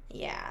 Oh.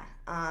 Yeah.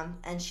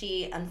 And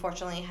she,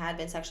 unfortunately, had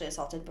been sexually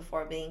assaulted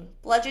before being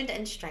bludgeoned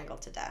and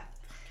strangled to death.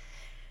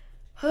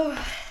 Whew.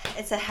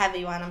 It's a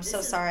heavy one. I'm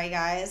so sorry,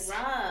 guys.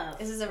 Rough.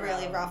 This is a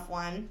really rough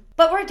one.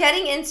 But we're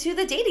getting into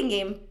the dating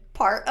game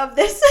part of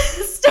this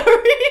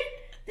story.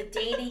 The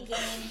dating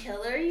game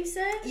killer, you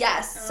said?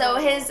 Yes. Oh.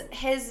 So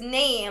his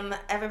name,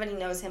 everybody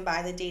knows him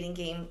by the dating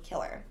game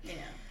killer. Yeah.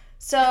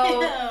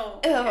 So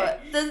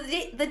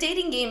okay. the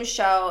dating game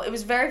show, it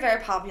was very,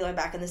 very popular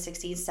back in the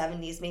 60s,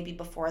 70s, maybe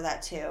before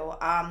that too,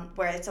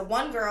 where it's a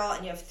one girl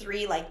and you have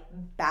 3 like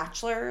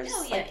bachelors,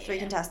 three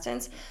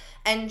contestants,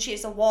 and she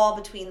has a wall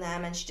between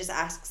them, and she just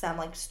asks them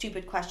like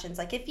stupid questions,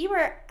 like, if you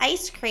were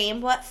ice cream,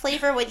 what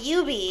flavor would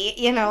you be?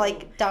 You know,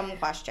 like dumb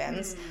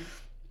questions.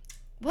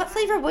 What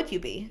flavor would you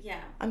be? Yeah.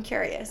 I'm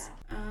curious.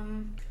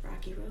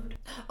 Rocky Road.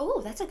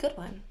 Oh, that's a good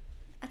one.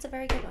 That's a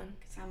very good one.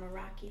 Because I'm a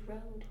rocky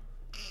road.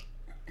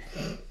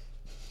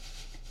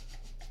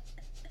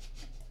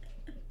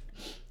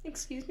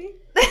 Excuse me?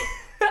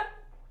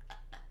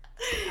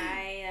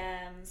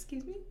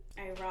 Excuse me?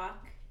 I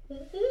rock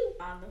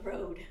on the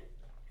road.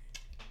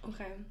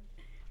 Okay.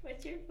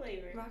 What's your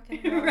flavor? Rock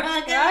and roll.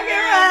 Rock and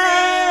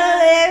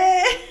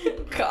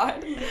roll.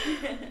 God.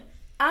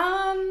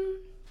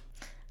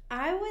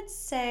 I would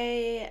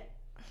say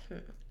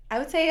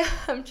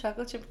I'm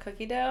chocolate chip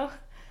cookie dough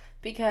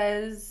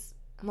because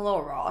I'm a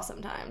little raw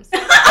sometimes.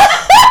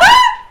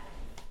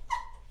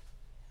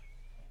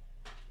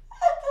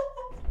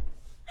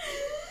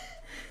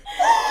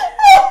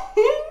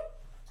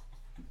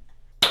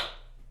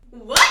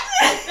 What?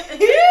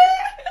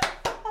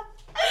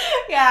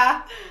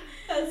 Yeah.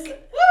 That's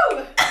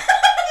woo.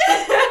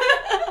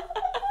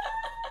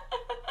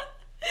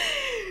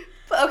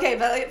 Okay,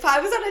 but if I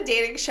was on a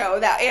dating show,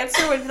 that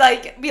answer would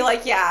be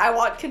like, yeah, I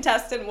want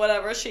contestant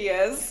whatever she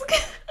is.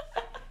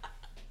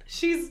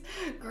 She's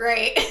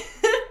great.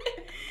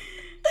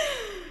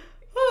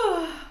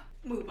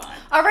 Move on.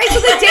 All right, so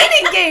the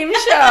dating game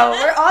show.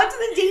 We're on to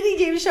the dating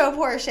game show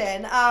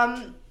portion.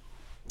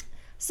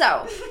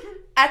 So,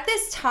 at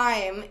this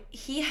time,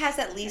 he has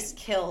at least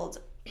killed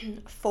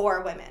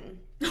 4 women.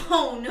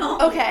 Oh, no.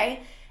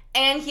 Okay.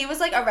 And he was,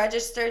 like, a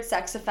registered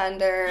sex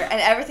offender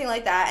and everything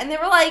like that. And they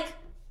were like,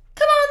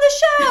 come on the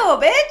show,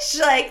 bitch.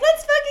 Like,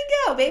 let's fucking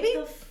go, baby.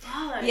 What the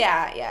fuck?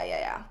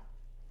 Yeah.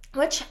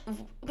 Which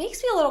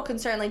makes me a little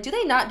concerned. Like, do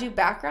they not do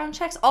background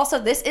checks? Also,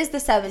 this is the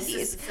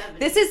 70s.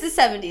 This is the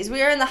 70s.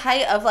 We are in the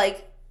height of,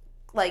 like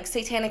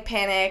Satanic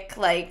Panic.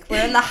 Like,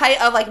 we're in the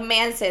height of, like,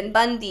 Manson,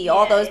 Bundy,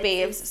 all those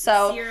babes.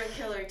 So serial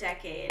killer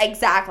decade.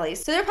 Exactly.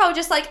 So they're probably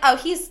just like, oh,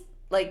 he's,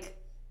 like,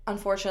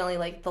 unfortunately,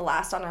 like, the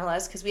last on our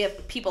list because we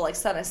have people like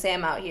Son of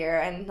Sam out here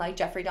and, like,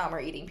 Jeffrey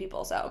Dahmer eating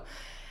people. So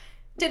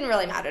didn't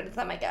really matter to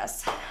them, I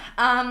guess.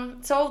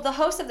 So the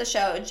host of the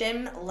show,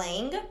 Jim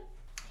Lang,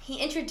 he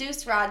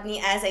introduced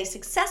Rodney as a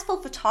successful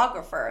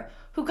photographer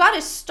who got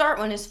his start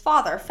when his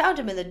father found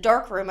him in the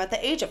darkroom at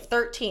the age of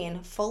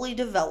 13, fully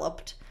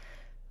developed.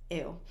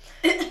 Ew.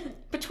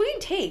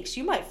 Between takes,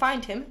 you might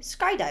find him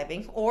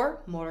skydiving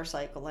or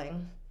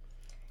motorcycling.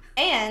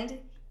 And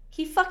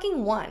he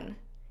fucking won.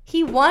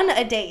 He won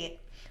a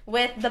date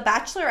with the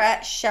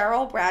Bachelorette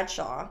Cheryl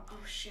Bradshaw. Oh,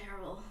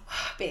 Cheryl.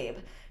 Babe.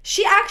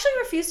 She actually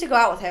refused to go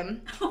out with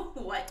him.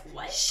 What?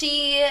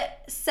 She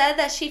said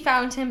that she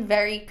found him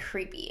very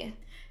creepy.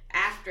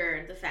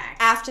 After the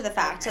fact. Okay.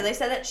 So they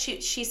said that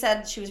she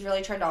said she was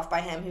really turned off by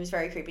him. He was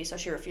very creepy, so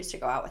she refused to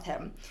go out with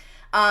him.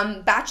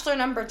 Bachelor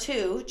number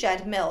 2,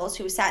 Jed Mills,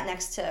 who sat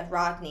next to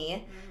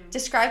Rodney,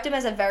 described him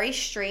as a very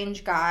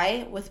strange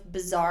guy with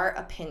bizarre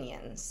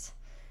opinions.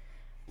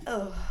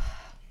 Oh.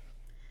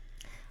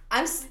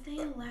 Why would they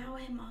allow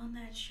him on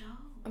that show?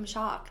 I'm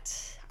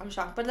shocked.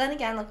 But then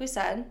again, like we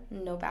said,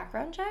 no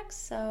background checks,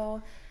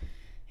 so...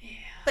 Yeah.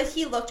 But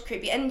he looked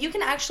creepy. And you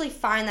can actually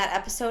find that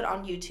episode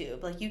on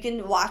YouTube. Like, you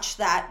can watch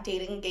that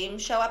dating game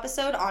show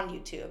episode on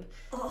YouTube.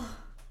 Ugh.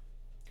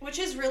 Which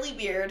is really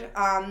weird.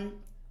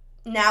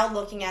 Now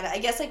looking at it, I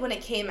guess, like, when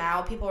it came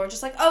out, people were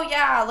just like, oh,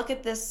 yeah, look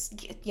at this.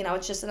 You know,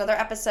 it's just another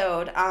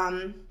episode.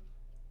 Yikes.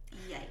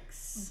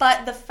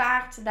 But the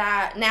fact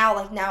that now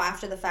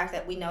after the fact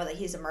that we know that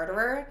he's a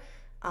murderer,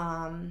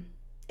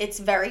 it's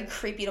very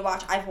creepy to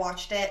watch. I've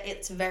watched it.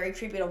 It's very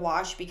creepy to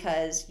watch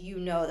because you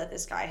know that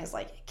this guy has,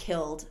 like,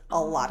 killed a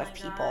lot of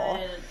people.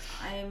 God.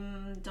 I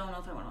don't know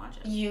if I want to watch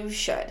it. You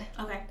should.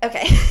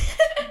 Okay.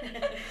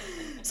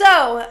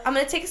 So, I'm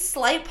going to take a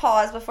slight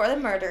pause before the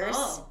murders.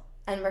 Oh.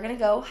 And we're going to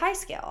go high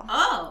scale.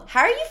 Oh. How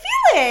are you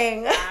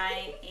feeling?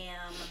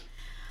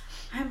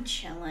 I'm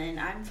chilling.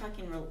 I'm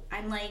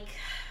like,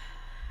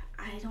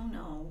 I don't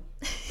know.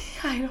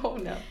 I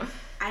don't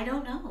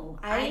know.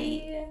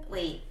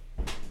 Wait.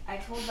 I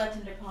told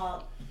Bartender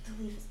Paul to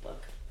leave his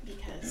book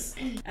because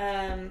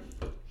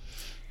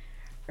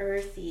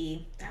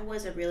earthy. That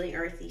was a really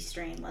earthy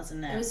strain,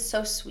 wasn't it? It was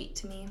so sweet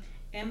to me.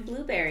 And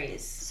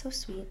blueberries. So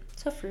sweet.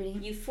 So fruity.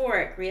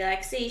 Euphoric,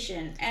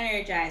 relaxation,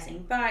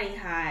 energizing, body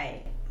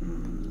high.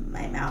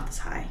 My mouth is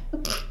high.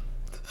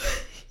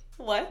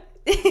 What?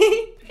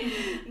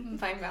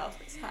 My mouth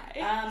is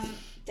high.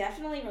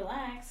 Definitely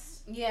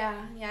relaxed.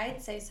 Yeah,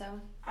 I'd say so.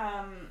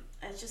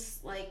 It's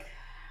just like,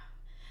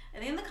 I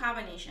think the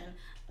combination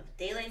of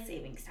daylight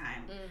savings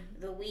time,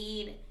 the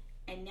weed,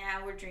 and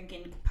now we're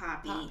drinking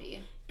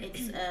Papi.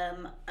 It's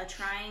a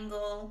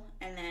triangle,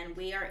 and then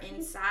we are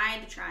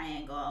inside the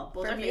triangle.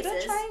 Both Bermuda our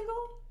faces.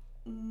 Triangle?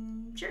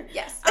 Sure.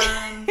 Yes.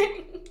 And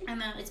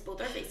then it's both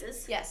our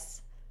faces.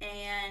 Yes.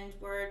 And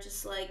we're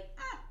just like...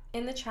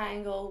 In the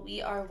triangle,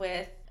 we are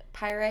with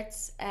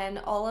pirates and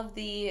all of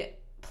the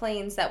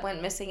planes that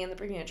went missing in the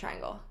Bermuda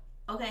Triangle.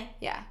 Okay.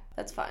 Yeah,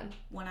 that's fun.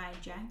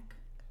 One-Eyed Jack.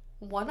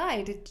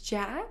 One-Eyed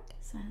Jack?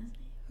 Is that his name?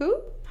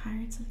 Who?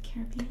 Pirates of the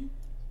Caribbean.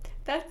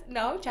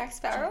 No, Jack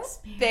Sparrow?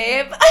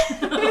 Babe.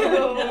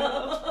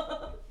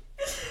 No.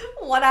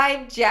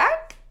 One-Eyed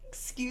Jack?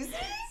 Excuse me?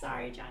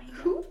 Sorry, Johnny.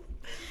 Who?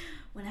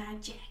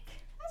 One-Eyed Jack.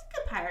 That's a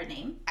good pirate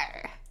name.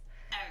 Arr.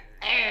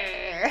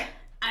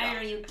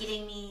 Are you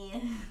kidding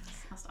me?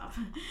 I'll stop.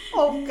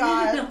 Oh,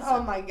 God. No,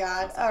 Oh, my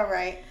God. All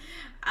right.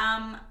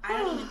 I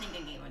don't even think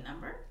I gave a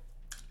number.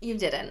 You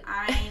didn't.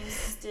 I'm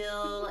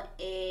still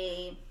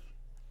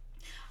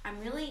I'm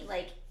really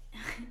like,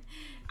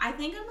 I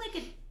think I'm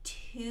like a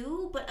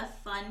 2, but a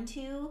fun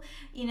 2.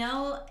 You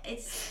know,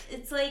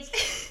 it's like,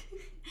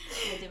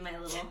 I did my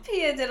little.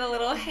 Pia did a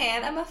little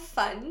hand. I'm a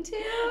fun 2.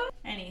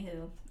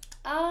 Anywho.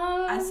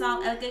 I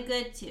saw a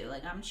good 2.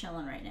 Like, I'm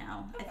chilling right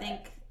now. Okay. I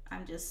think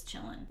I'm just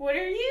chilling. What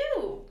are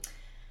you?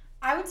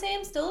 I would say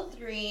I'm still a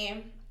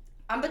 3.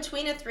 I'm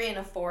between a 3 and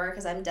a 4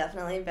 because I'm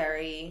definitely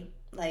very,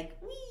 like,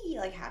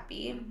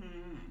 happy.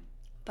 Mm-hmm.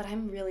 But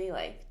I'm really,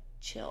 like,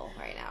 chill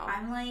right now.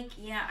 I'm like,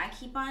 yeah,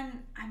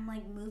 I'm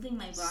like moving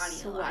my body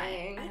Sweating. a lot.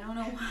 I don't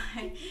know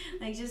why.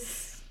 Like,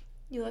 just.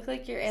 You look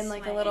like you're in,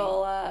 like, sweating. a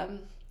little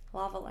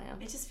lava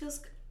lamp. It just feels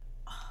good.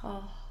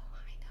 Oh,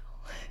 I know.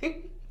 I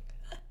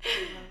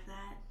love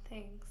that.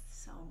 Thanks.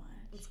 So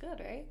much. It's good,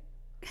 right?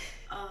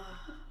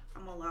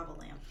 I'm a lava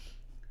lamp.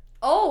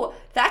 Oh,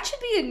 that should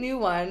be a new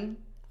one.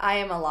 I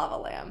am a lava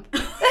lamp.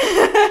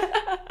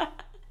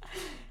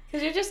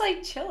 Because you're just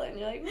like chilling.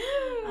 You're like,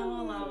 I'm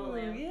a lava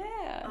lamp.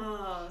 Yeah.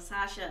 Oh,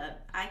 Sasha,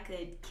 I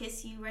could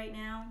kiss you right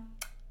now.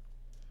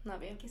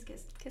 Love you. Kiss,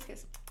 kiss. Kiss,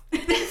 kiss. You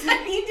do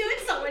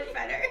it so much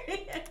better.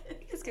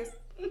 Kiss, kiss.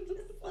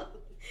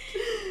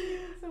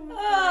 So much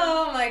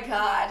Oh my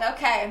god.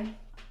 Okay.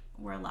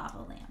 We're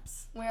lava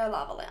lamps. We're a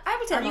lava lamp. I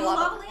would say Are I'm a you a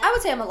lava lava lamp? I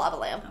would say I'm a lava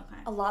lamp.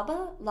 Okay. A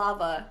lava?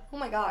 Lava. Oh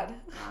my god.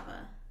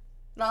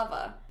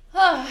 Lava.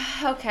 Lava.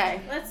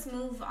 Okay. Let's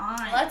move on.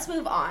 Let's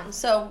move on.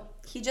 So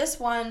he just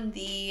won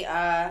the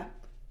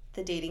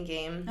dating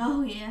game,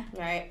 Oh, yeah.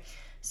 right?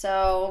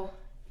 So,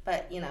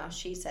 but you know,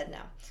 she said no.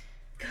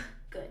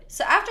 Good.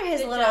 So after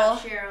his Good little, job,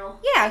 Cheryl.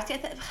 yeah,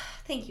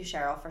 thank you,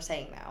 Cheryl, for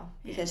saying no,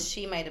 because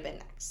she might have been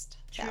next.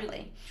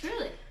 Sadly.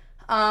 Truly.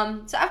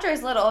 So after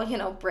his little, you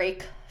know,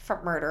 break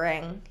from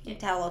murdering, he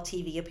Yeah. had a little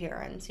TV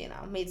appearance, you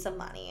know, made some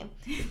money.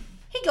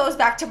 He goes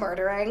back to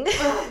murdering.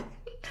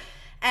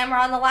 And we're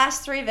on the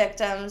last 3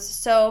 victims,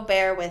 so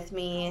bear with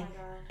me. Oh my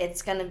God.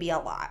 It's going to be a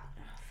lot.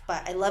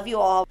 But I love you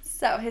all.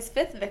 So his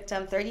 5th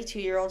victim,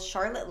 32-year-old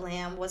Charlotte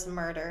Lamb, was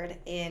murdered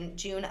in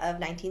June of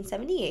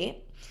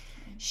 1978.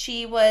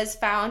 She was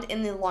found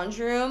in the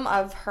laundry room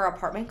of her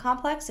apartment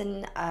complex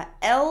in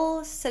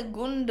El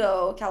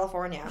Segundo,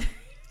 California.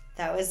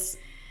 That was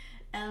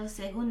El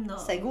Segundo.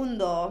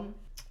 Segundo.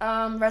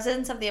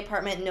 Residents of the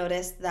apartment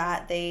noticed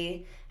that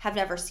they have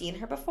never seen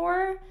her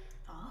before.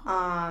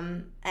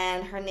 Oh.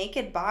 And her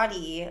naked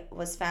body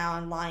was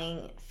found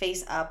lying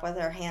face up with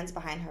her hands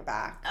behind her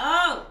back.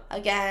 Oh.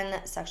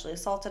 Again, sexually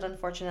assaulted,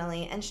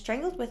 unfortunately, and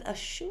strangled with a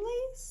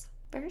shoelace.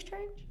 Very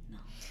strange. No.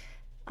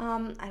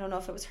 I don't know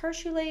if it was her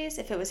shoelace.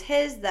 If it was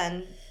his,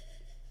 then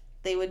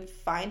they would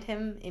find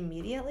him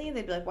immediately.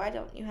 They'd be like, why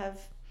don't you have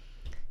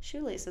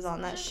shoelaces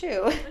on that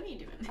shoe? What are you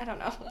doing? I don't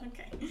know.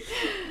 Okay.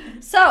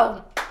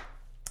 So,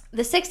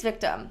 the 6th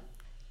victim,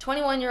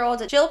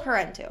 21-year-old Jill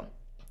Parenteau.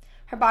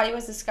 Her body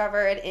was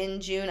discovered in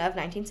June of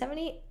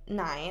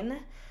 1979.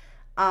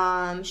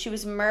 She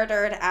was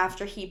murdered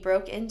after he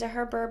broke into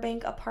her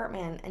Burbank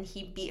apartment and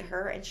he beat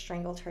her and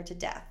strangled her to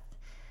death.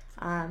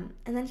 And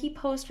then he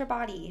posed her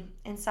body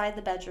inside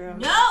the bedroom.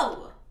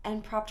 No.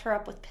 And propped her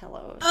up with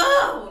pillows.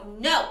 Oh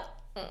no.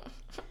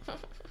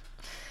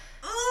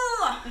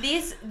 Ugh.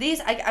 These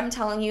I'm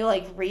telling you,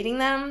 like, reading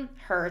them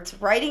hurts.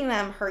 Writing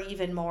them hurt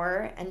even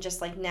more. And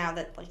just like now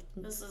that like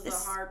This is a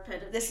hard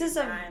pit of this is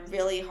a time.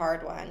 really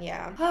hard one,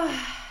 yeah.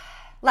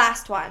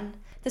 Last one.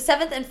 The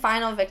 7th and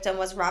final victim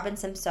was Robin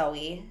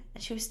Simsoe,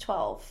 and she was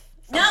 12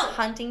 from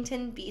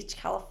Huntington Beach,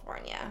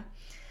 California.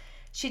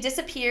 She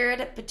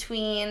disappeared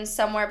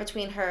somewhere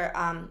between her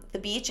the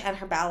beach and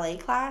her ballet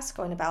class,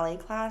 going to ballet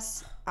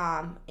class,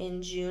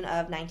 in June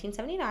of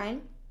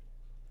 1979.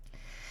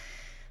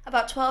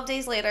 About 12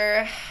 days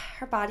later,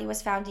 her body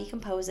was found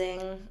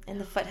decomposing in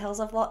the foothills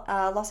of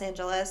Los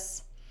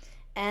Angeles,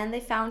 and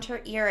they found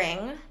her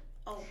earring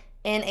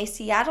in a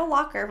Seattle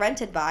locker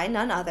rented by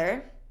none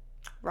other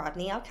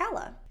Rodney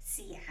Alcala.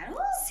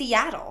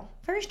 Seattle.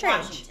 Very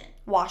strange.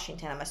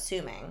 Washington, I'm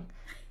assuming.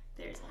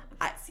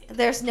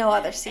 There's no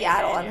other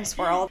Seattle in this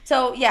world.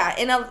 So, yeah,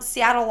 in a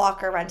Seattle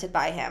locker rented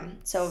by him.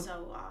 So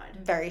odd.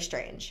 Very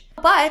strange.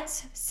 But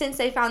since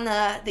they found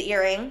the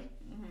earring,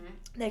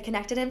 they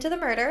connected him to the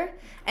murder.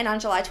 And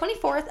on July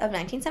 24th of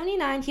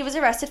 1979, he was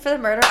arrested for the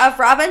murder of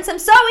Robin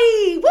Simsoe.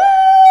 Woo!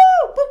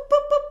 Boop,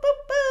 boop, boop,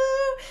 boop,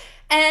 boo.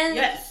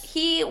 And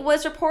he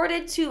was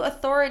reported to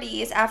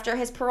authorities after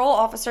his parole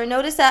officer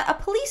noticed that a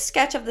police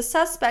sketch of the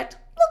suspect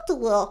looked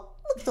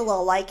a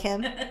little like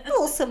him.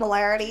 Little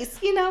similarities,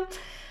 you know.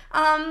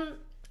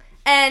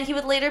 And he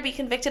would later be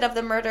convicted of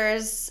the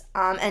murders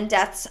and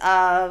deaths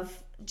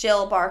of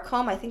Jill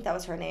Barcombe, I think that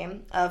was her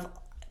name, of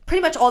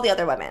pretty much all the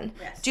other women,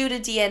 due to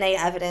DNA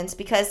evidence,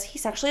 because he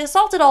sexually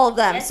assaulted all of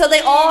them. So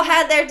they all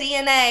had their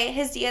DNA,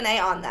 his DNA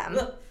on them.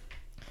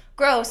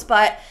 Gross,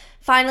 but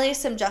finally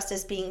some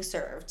justice being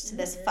served to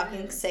this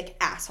fucking sick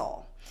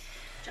asshole.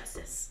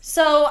 Justice.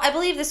 So I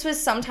believe this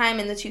was sometime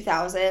in the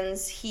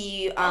 2000s.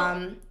 He,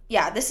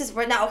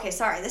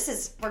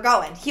 we're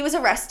going. He was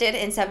arrested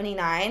in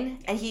 79,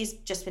 and he's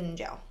just been in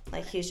jail.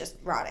 Like, he's just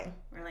rotting.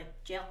 We're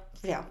like, jail.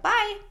 Yeah,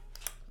 bye.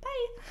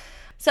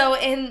 So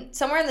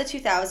somewhere in the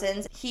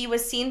 2000s, he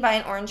was seen by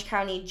an Orange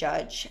County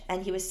judge,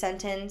 and he was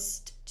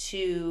sentenced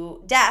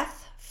to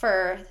death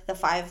for the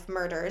 5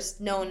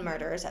 known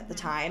murders at the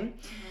time.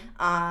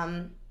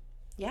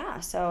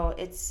 So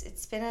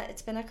it's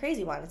been a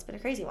crazy one. It's been a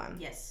crazy one.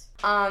 Yes.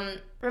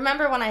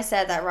 Remember when I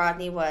said that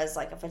Rodney was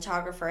like a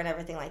photographer and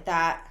everything like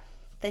that?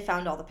 They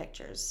found all the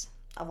pictures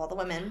of all the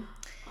women.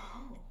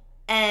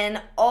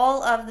 And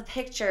all of the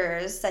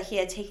pictures that he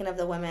had taken of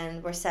the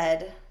women were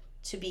said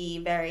to be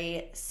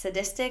very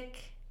sadistic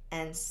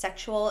and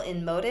sexual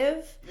in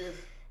motive.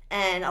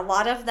 And a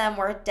lot of them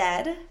were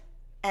dead,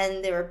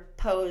 and they were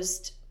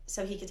posed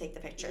so he could take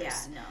the pictures.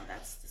 Yeah, no,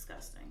 that's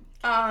disgusting.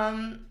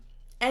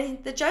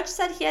 And the judge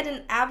said he had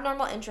an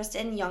abnormal interest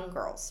in young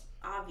girls.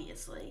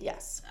 Obviously.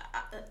 Yes.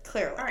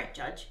 Clearly. All right,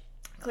 judge.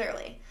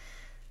 Clearly.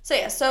 So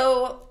yeah,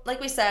 so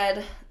like we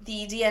said,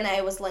 the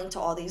DNA was linked to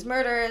all these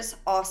murders.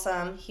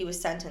 Awesome. He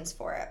was sentenced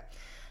for it.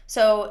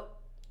 So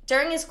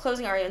during his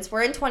closing arguments,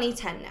 we're in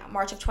 2010 now,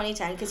 March of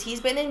 2010, because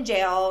he's been in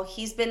jail.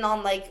 He's been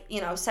on, like,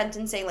 you know,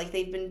 sentencing, like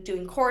they've been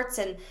doing courts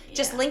and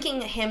just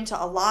linking him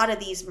to a lot of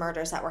these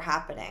murders that were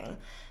happening.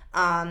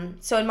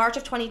 So in March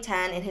of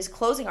 2010, in his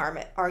closing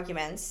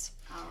arguments,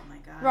 oh my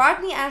God,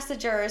 Rodney asked the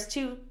jurors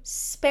to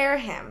spare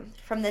him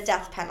from the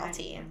death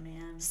penalty,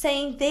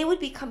 saying they would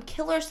become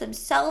killers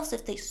themselves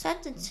if they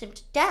sentenced him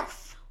to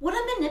death. What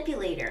a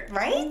manipulator.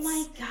 Right? Oh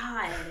my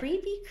God.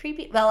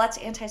 Creepy. Well, that's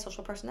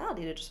antisocial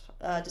personality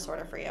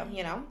disorder for you,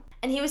 you know?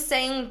 And he was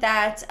saying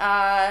that,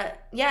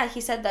 he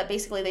said that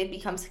basically they'd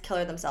become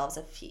killer themselves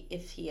if he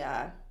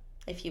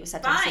was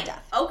sentenced to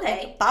death.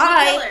 Okay.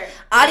 Bye.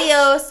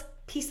 Adios.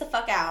 Peace the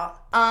fuck out.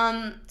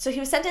 So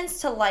he was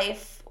sentenced to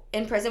life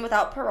in prison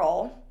without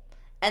parole.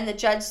 And the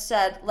judge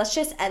said, let's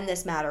just end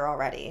this matter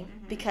already.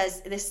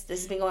 Because this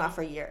has been going on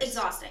for years.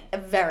 Exhausting.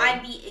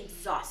 I'd be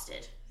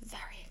exhausted.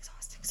 Very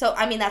exhausting. So,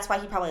 I mean, that's why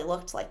he probably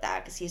looked like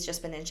that. Because he's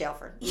just been in jail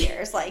for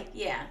years. Like,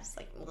 yeah. Just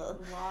like,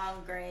 ugh.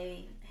 Long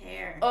gray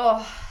hair.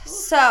 Oh,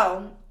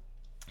 so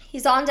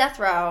he's on death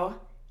row.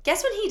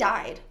 Guess when he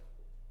died?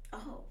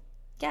 Oh.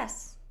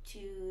 Guess.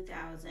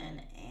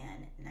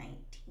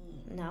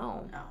 2019.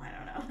 No. Oh, I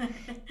don't know.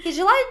 He's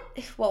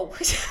Whoa.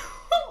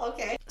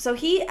 Okay. So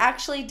he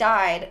actually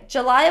died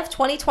July of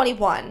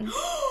 2021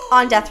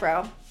 on death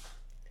row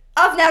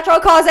of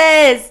natural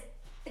causes.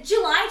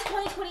 July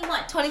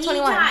 2021. 2021. He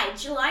died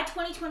July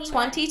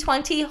 2021.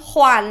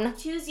 2021.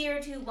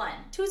 2021.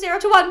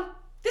 2021.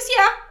 This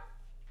year.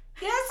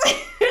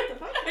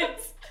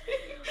 Yes.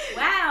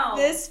 Wow.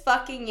 This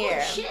fucking year.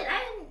 Oh, shit.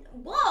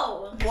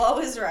 Whoa. Whoa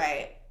is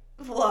right.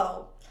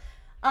 Whoa.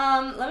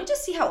 Let me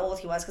just see how old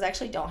he was, because I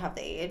actually don't have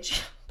the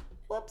age.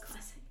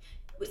 Whoops.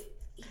 Wait,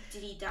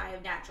 did he die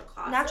of natural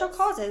causes? Natural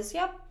causes,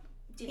 yep.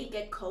 Did he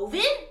get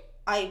COVID?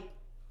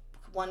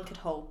 One could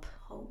hope.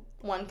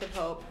 One could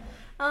hope.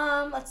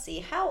 Let's see.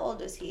 How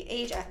old was he?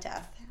 Age at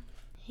death.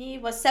 He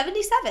was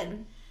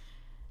 77.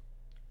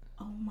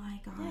 Oh my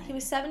God. Yeah, he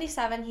was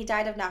 77. He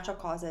died of natural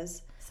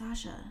causes.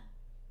 Sasha.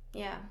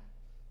 Yeah.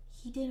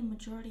 He did a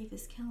majority of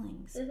his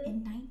killings in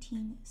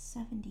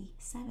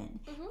 1977,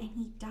 and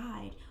he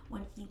died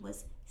when he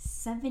was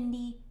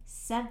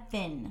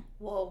 77.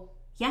 Whoa.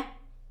 Yeah.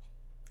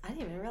 I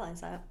didn't even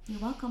realize that.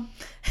 You're welcome.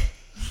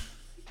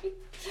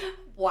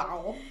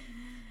 Wow.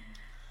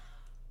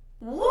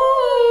 Woo!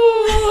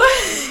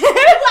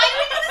 Why do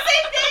we do the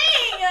same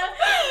thing?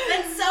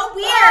 That's so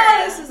weird.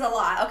 Oh, this is a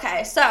lot.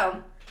 Okay,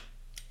 so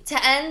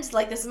to end,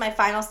 like, this is my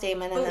final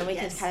statement, and then we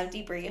can kind of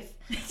debrief.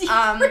 We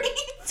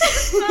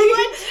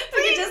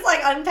can just, like,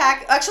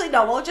 unpack. Actually,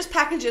 no, we'll just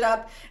package it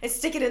up and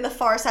stick it in the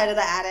far side of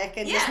the attic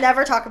and just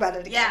never talk about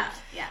it again.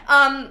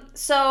 Yeah.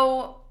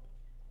 So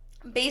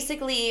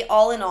basically,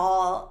 all in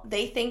all,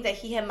 they think that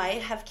he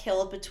might have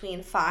killed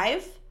between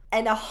 5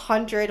 and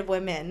 100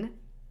 women.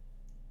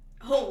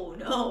 Oh,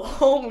 no.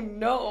 Oh,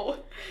 no.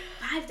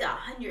 5 to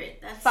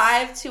 100. That's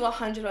 5 to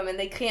 100 women.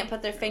 They can't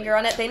put their finger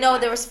on it. They know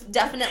there was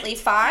definitely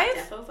 5.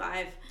 Defo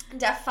 5.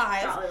 Def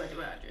 5. Probably went to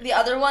 100. The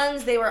other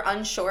ones they were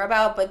unsure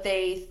about, but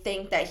they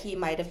think that he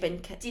might have been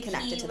connected to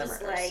the murders.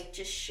 He was, like,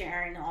 just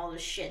sharing all the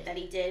shit that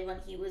he did when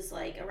he was,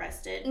 like,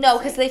 arrested? No,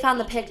 because like, they found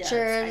the BT pictures.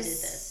 Dubs, I did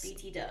this.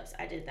 BT Dubs.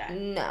 I did that.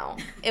 No.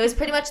 It was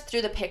pretty much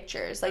through the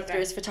pictures, like through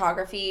his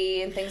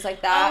photography and things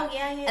like that. Oh,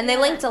 yeah. And they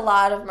linked a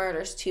lot of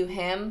murders to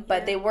him,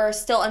 but they were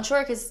still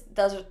unsure because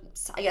those,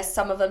 I guess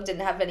some of them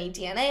didn't have any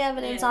DNA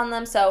evidence on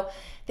them. So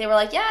they were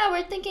like, yeah,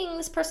 we're thinking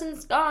this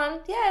person's gone.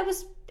 Yeah,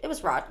 it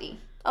was Rodney.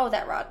 Oh,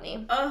 that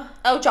Rodney.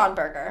 Oh, John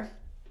Berger.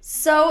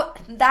 So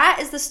that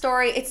is the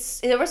story.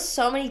 There were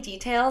so many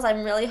details.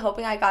 I'm really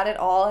hoping I got it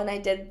all, and I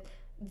did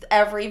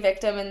every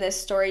victim in this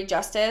story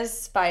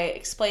justice by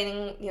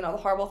explaining, the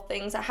horrible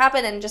things that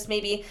happened and just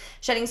maybe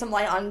shedding some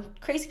light on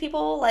crazy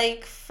people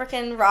like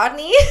frickin'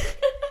 Rodney.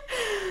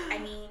 I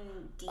mean,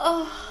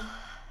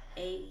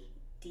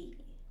 D-E-A-D.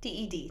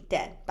 D-E-D.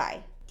 Dead.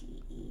 Bye.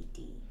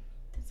 D-E-D.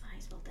 That's how I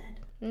spell dead.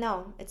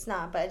 No, it's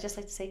not, but I just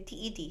like to say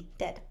D-E-D.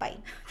 Dead. Bye.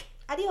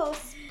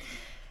 Adios.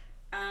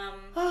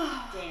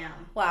 Damn.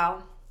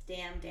 Wow.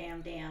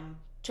 Damn.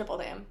 Triple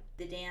damn.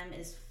 The dam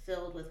is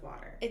filled with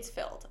water. It's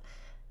filled.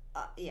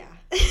 Yeah.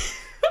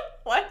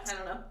 What? I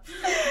don't know.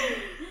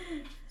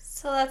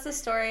 So that's the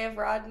story of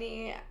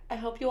Rodney. I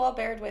hope you all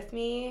bared with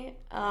me.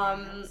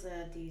 That was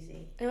a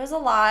doozy. It was a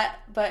lot,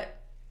 but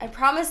I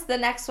promise the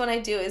next one I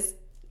do is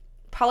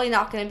probably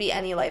not going to be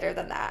any lighter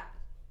than that.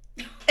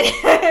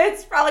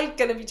 It's probably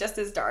going to be just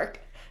as dark.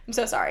 I'm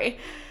so sorry.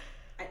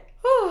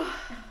 Whew.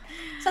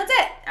 So that's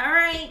it. All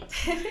right.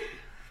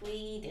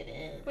 We did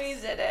it. We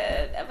did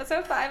it.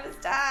 Episode 5 is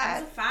done.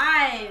 Episode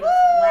 5. Woo!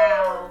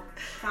 Wow.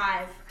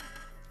 5.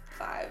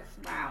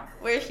 Wow.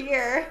 We're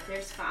here.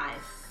 There's 5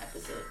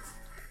 episodes.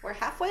 We're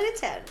halfway to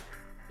 10.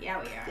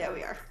 Yeah, we are. Yeah,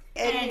 we are.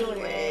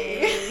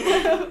 Anyway.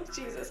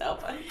 Jesus,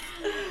 help us.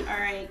 All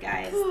right,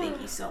 guys. Thank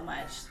you so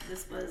much.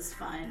 This was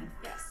fun.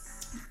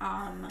 Yes.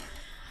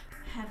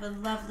 Have a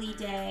lovely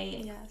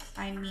day. Yes.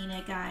 I mean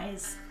it,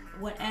 guys.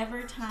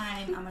 whatever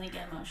time, I'm gonna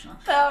get emotional.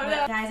 Oh, But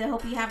no. guys, I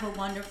hope you have a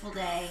wonderful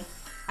day.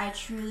 I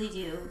truly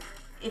do.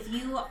 If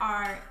you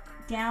are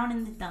down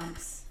in the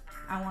dumps,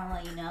 I want to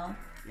let you know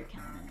you're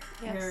killing it.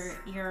 Yes.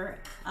 You're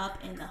up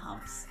in the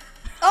humps.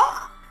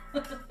 Oh!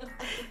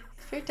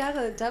 If you're down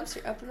in the dumps,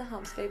 you're up in the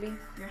humps, baby.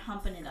 You're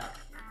humping it up.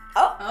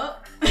 Oh!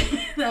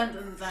 That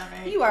doesn't sound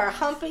right. You are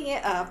humping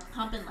it up.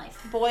 Humping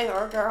life. Boy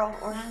or girl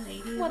or My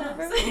lady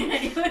whatever. loves.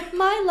 Anyway.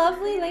 My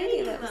lovely lady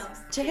Lady loves. loves.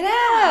 Check it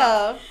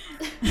out.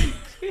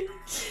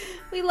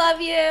 We love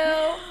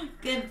you.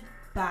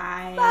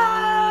 Goodbye.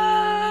 Bye.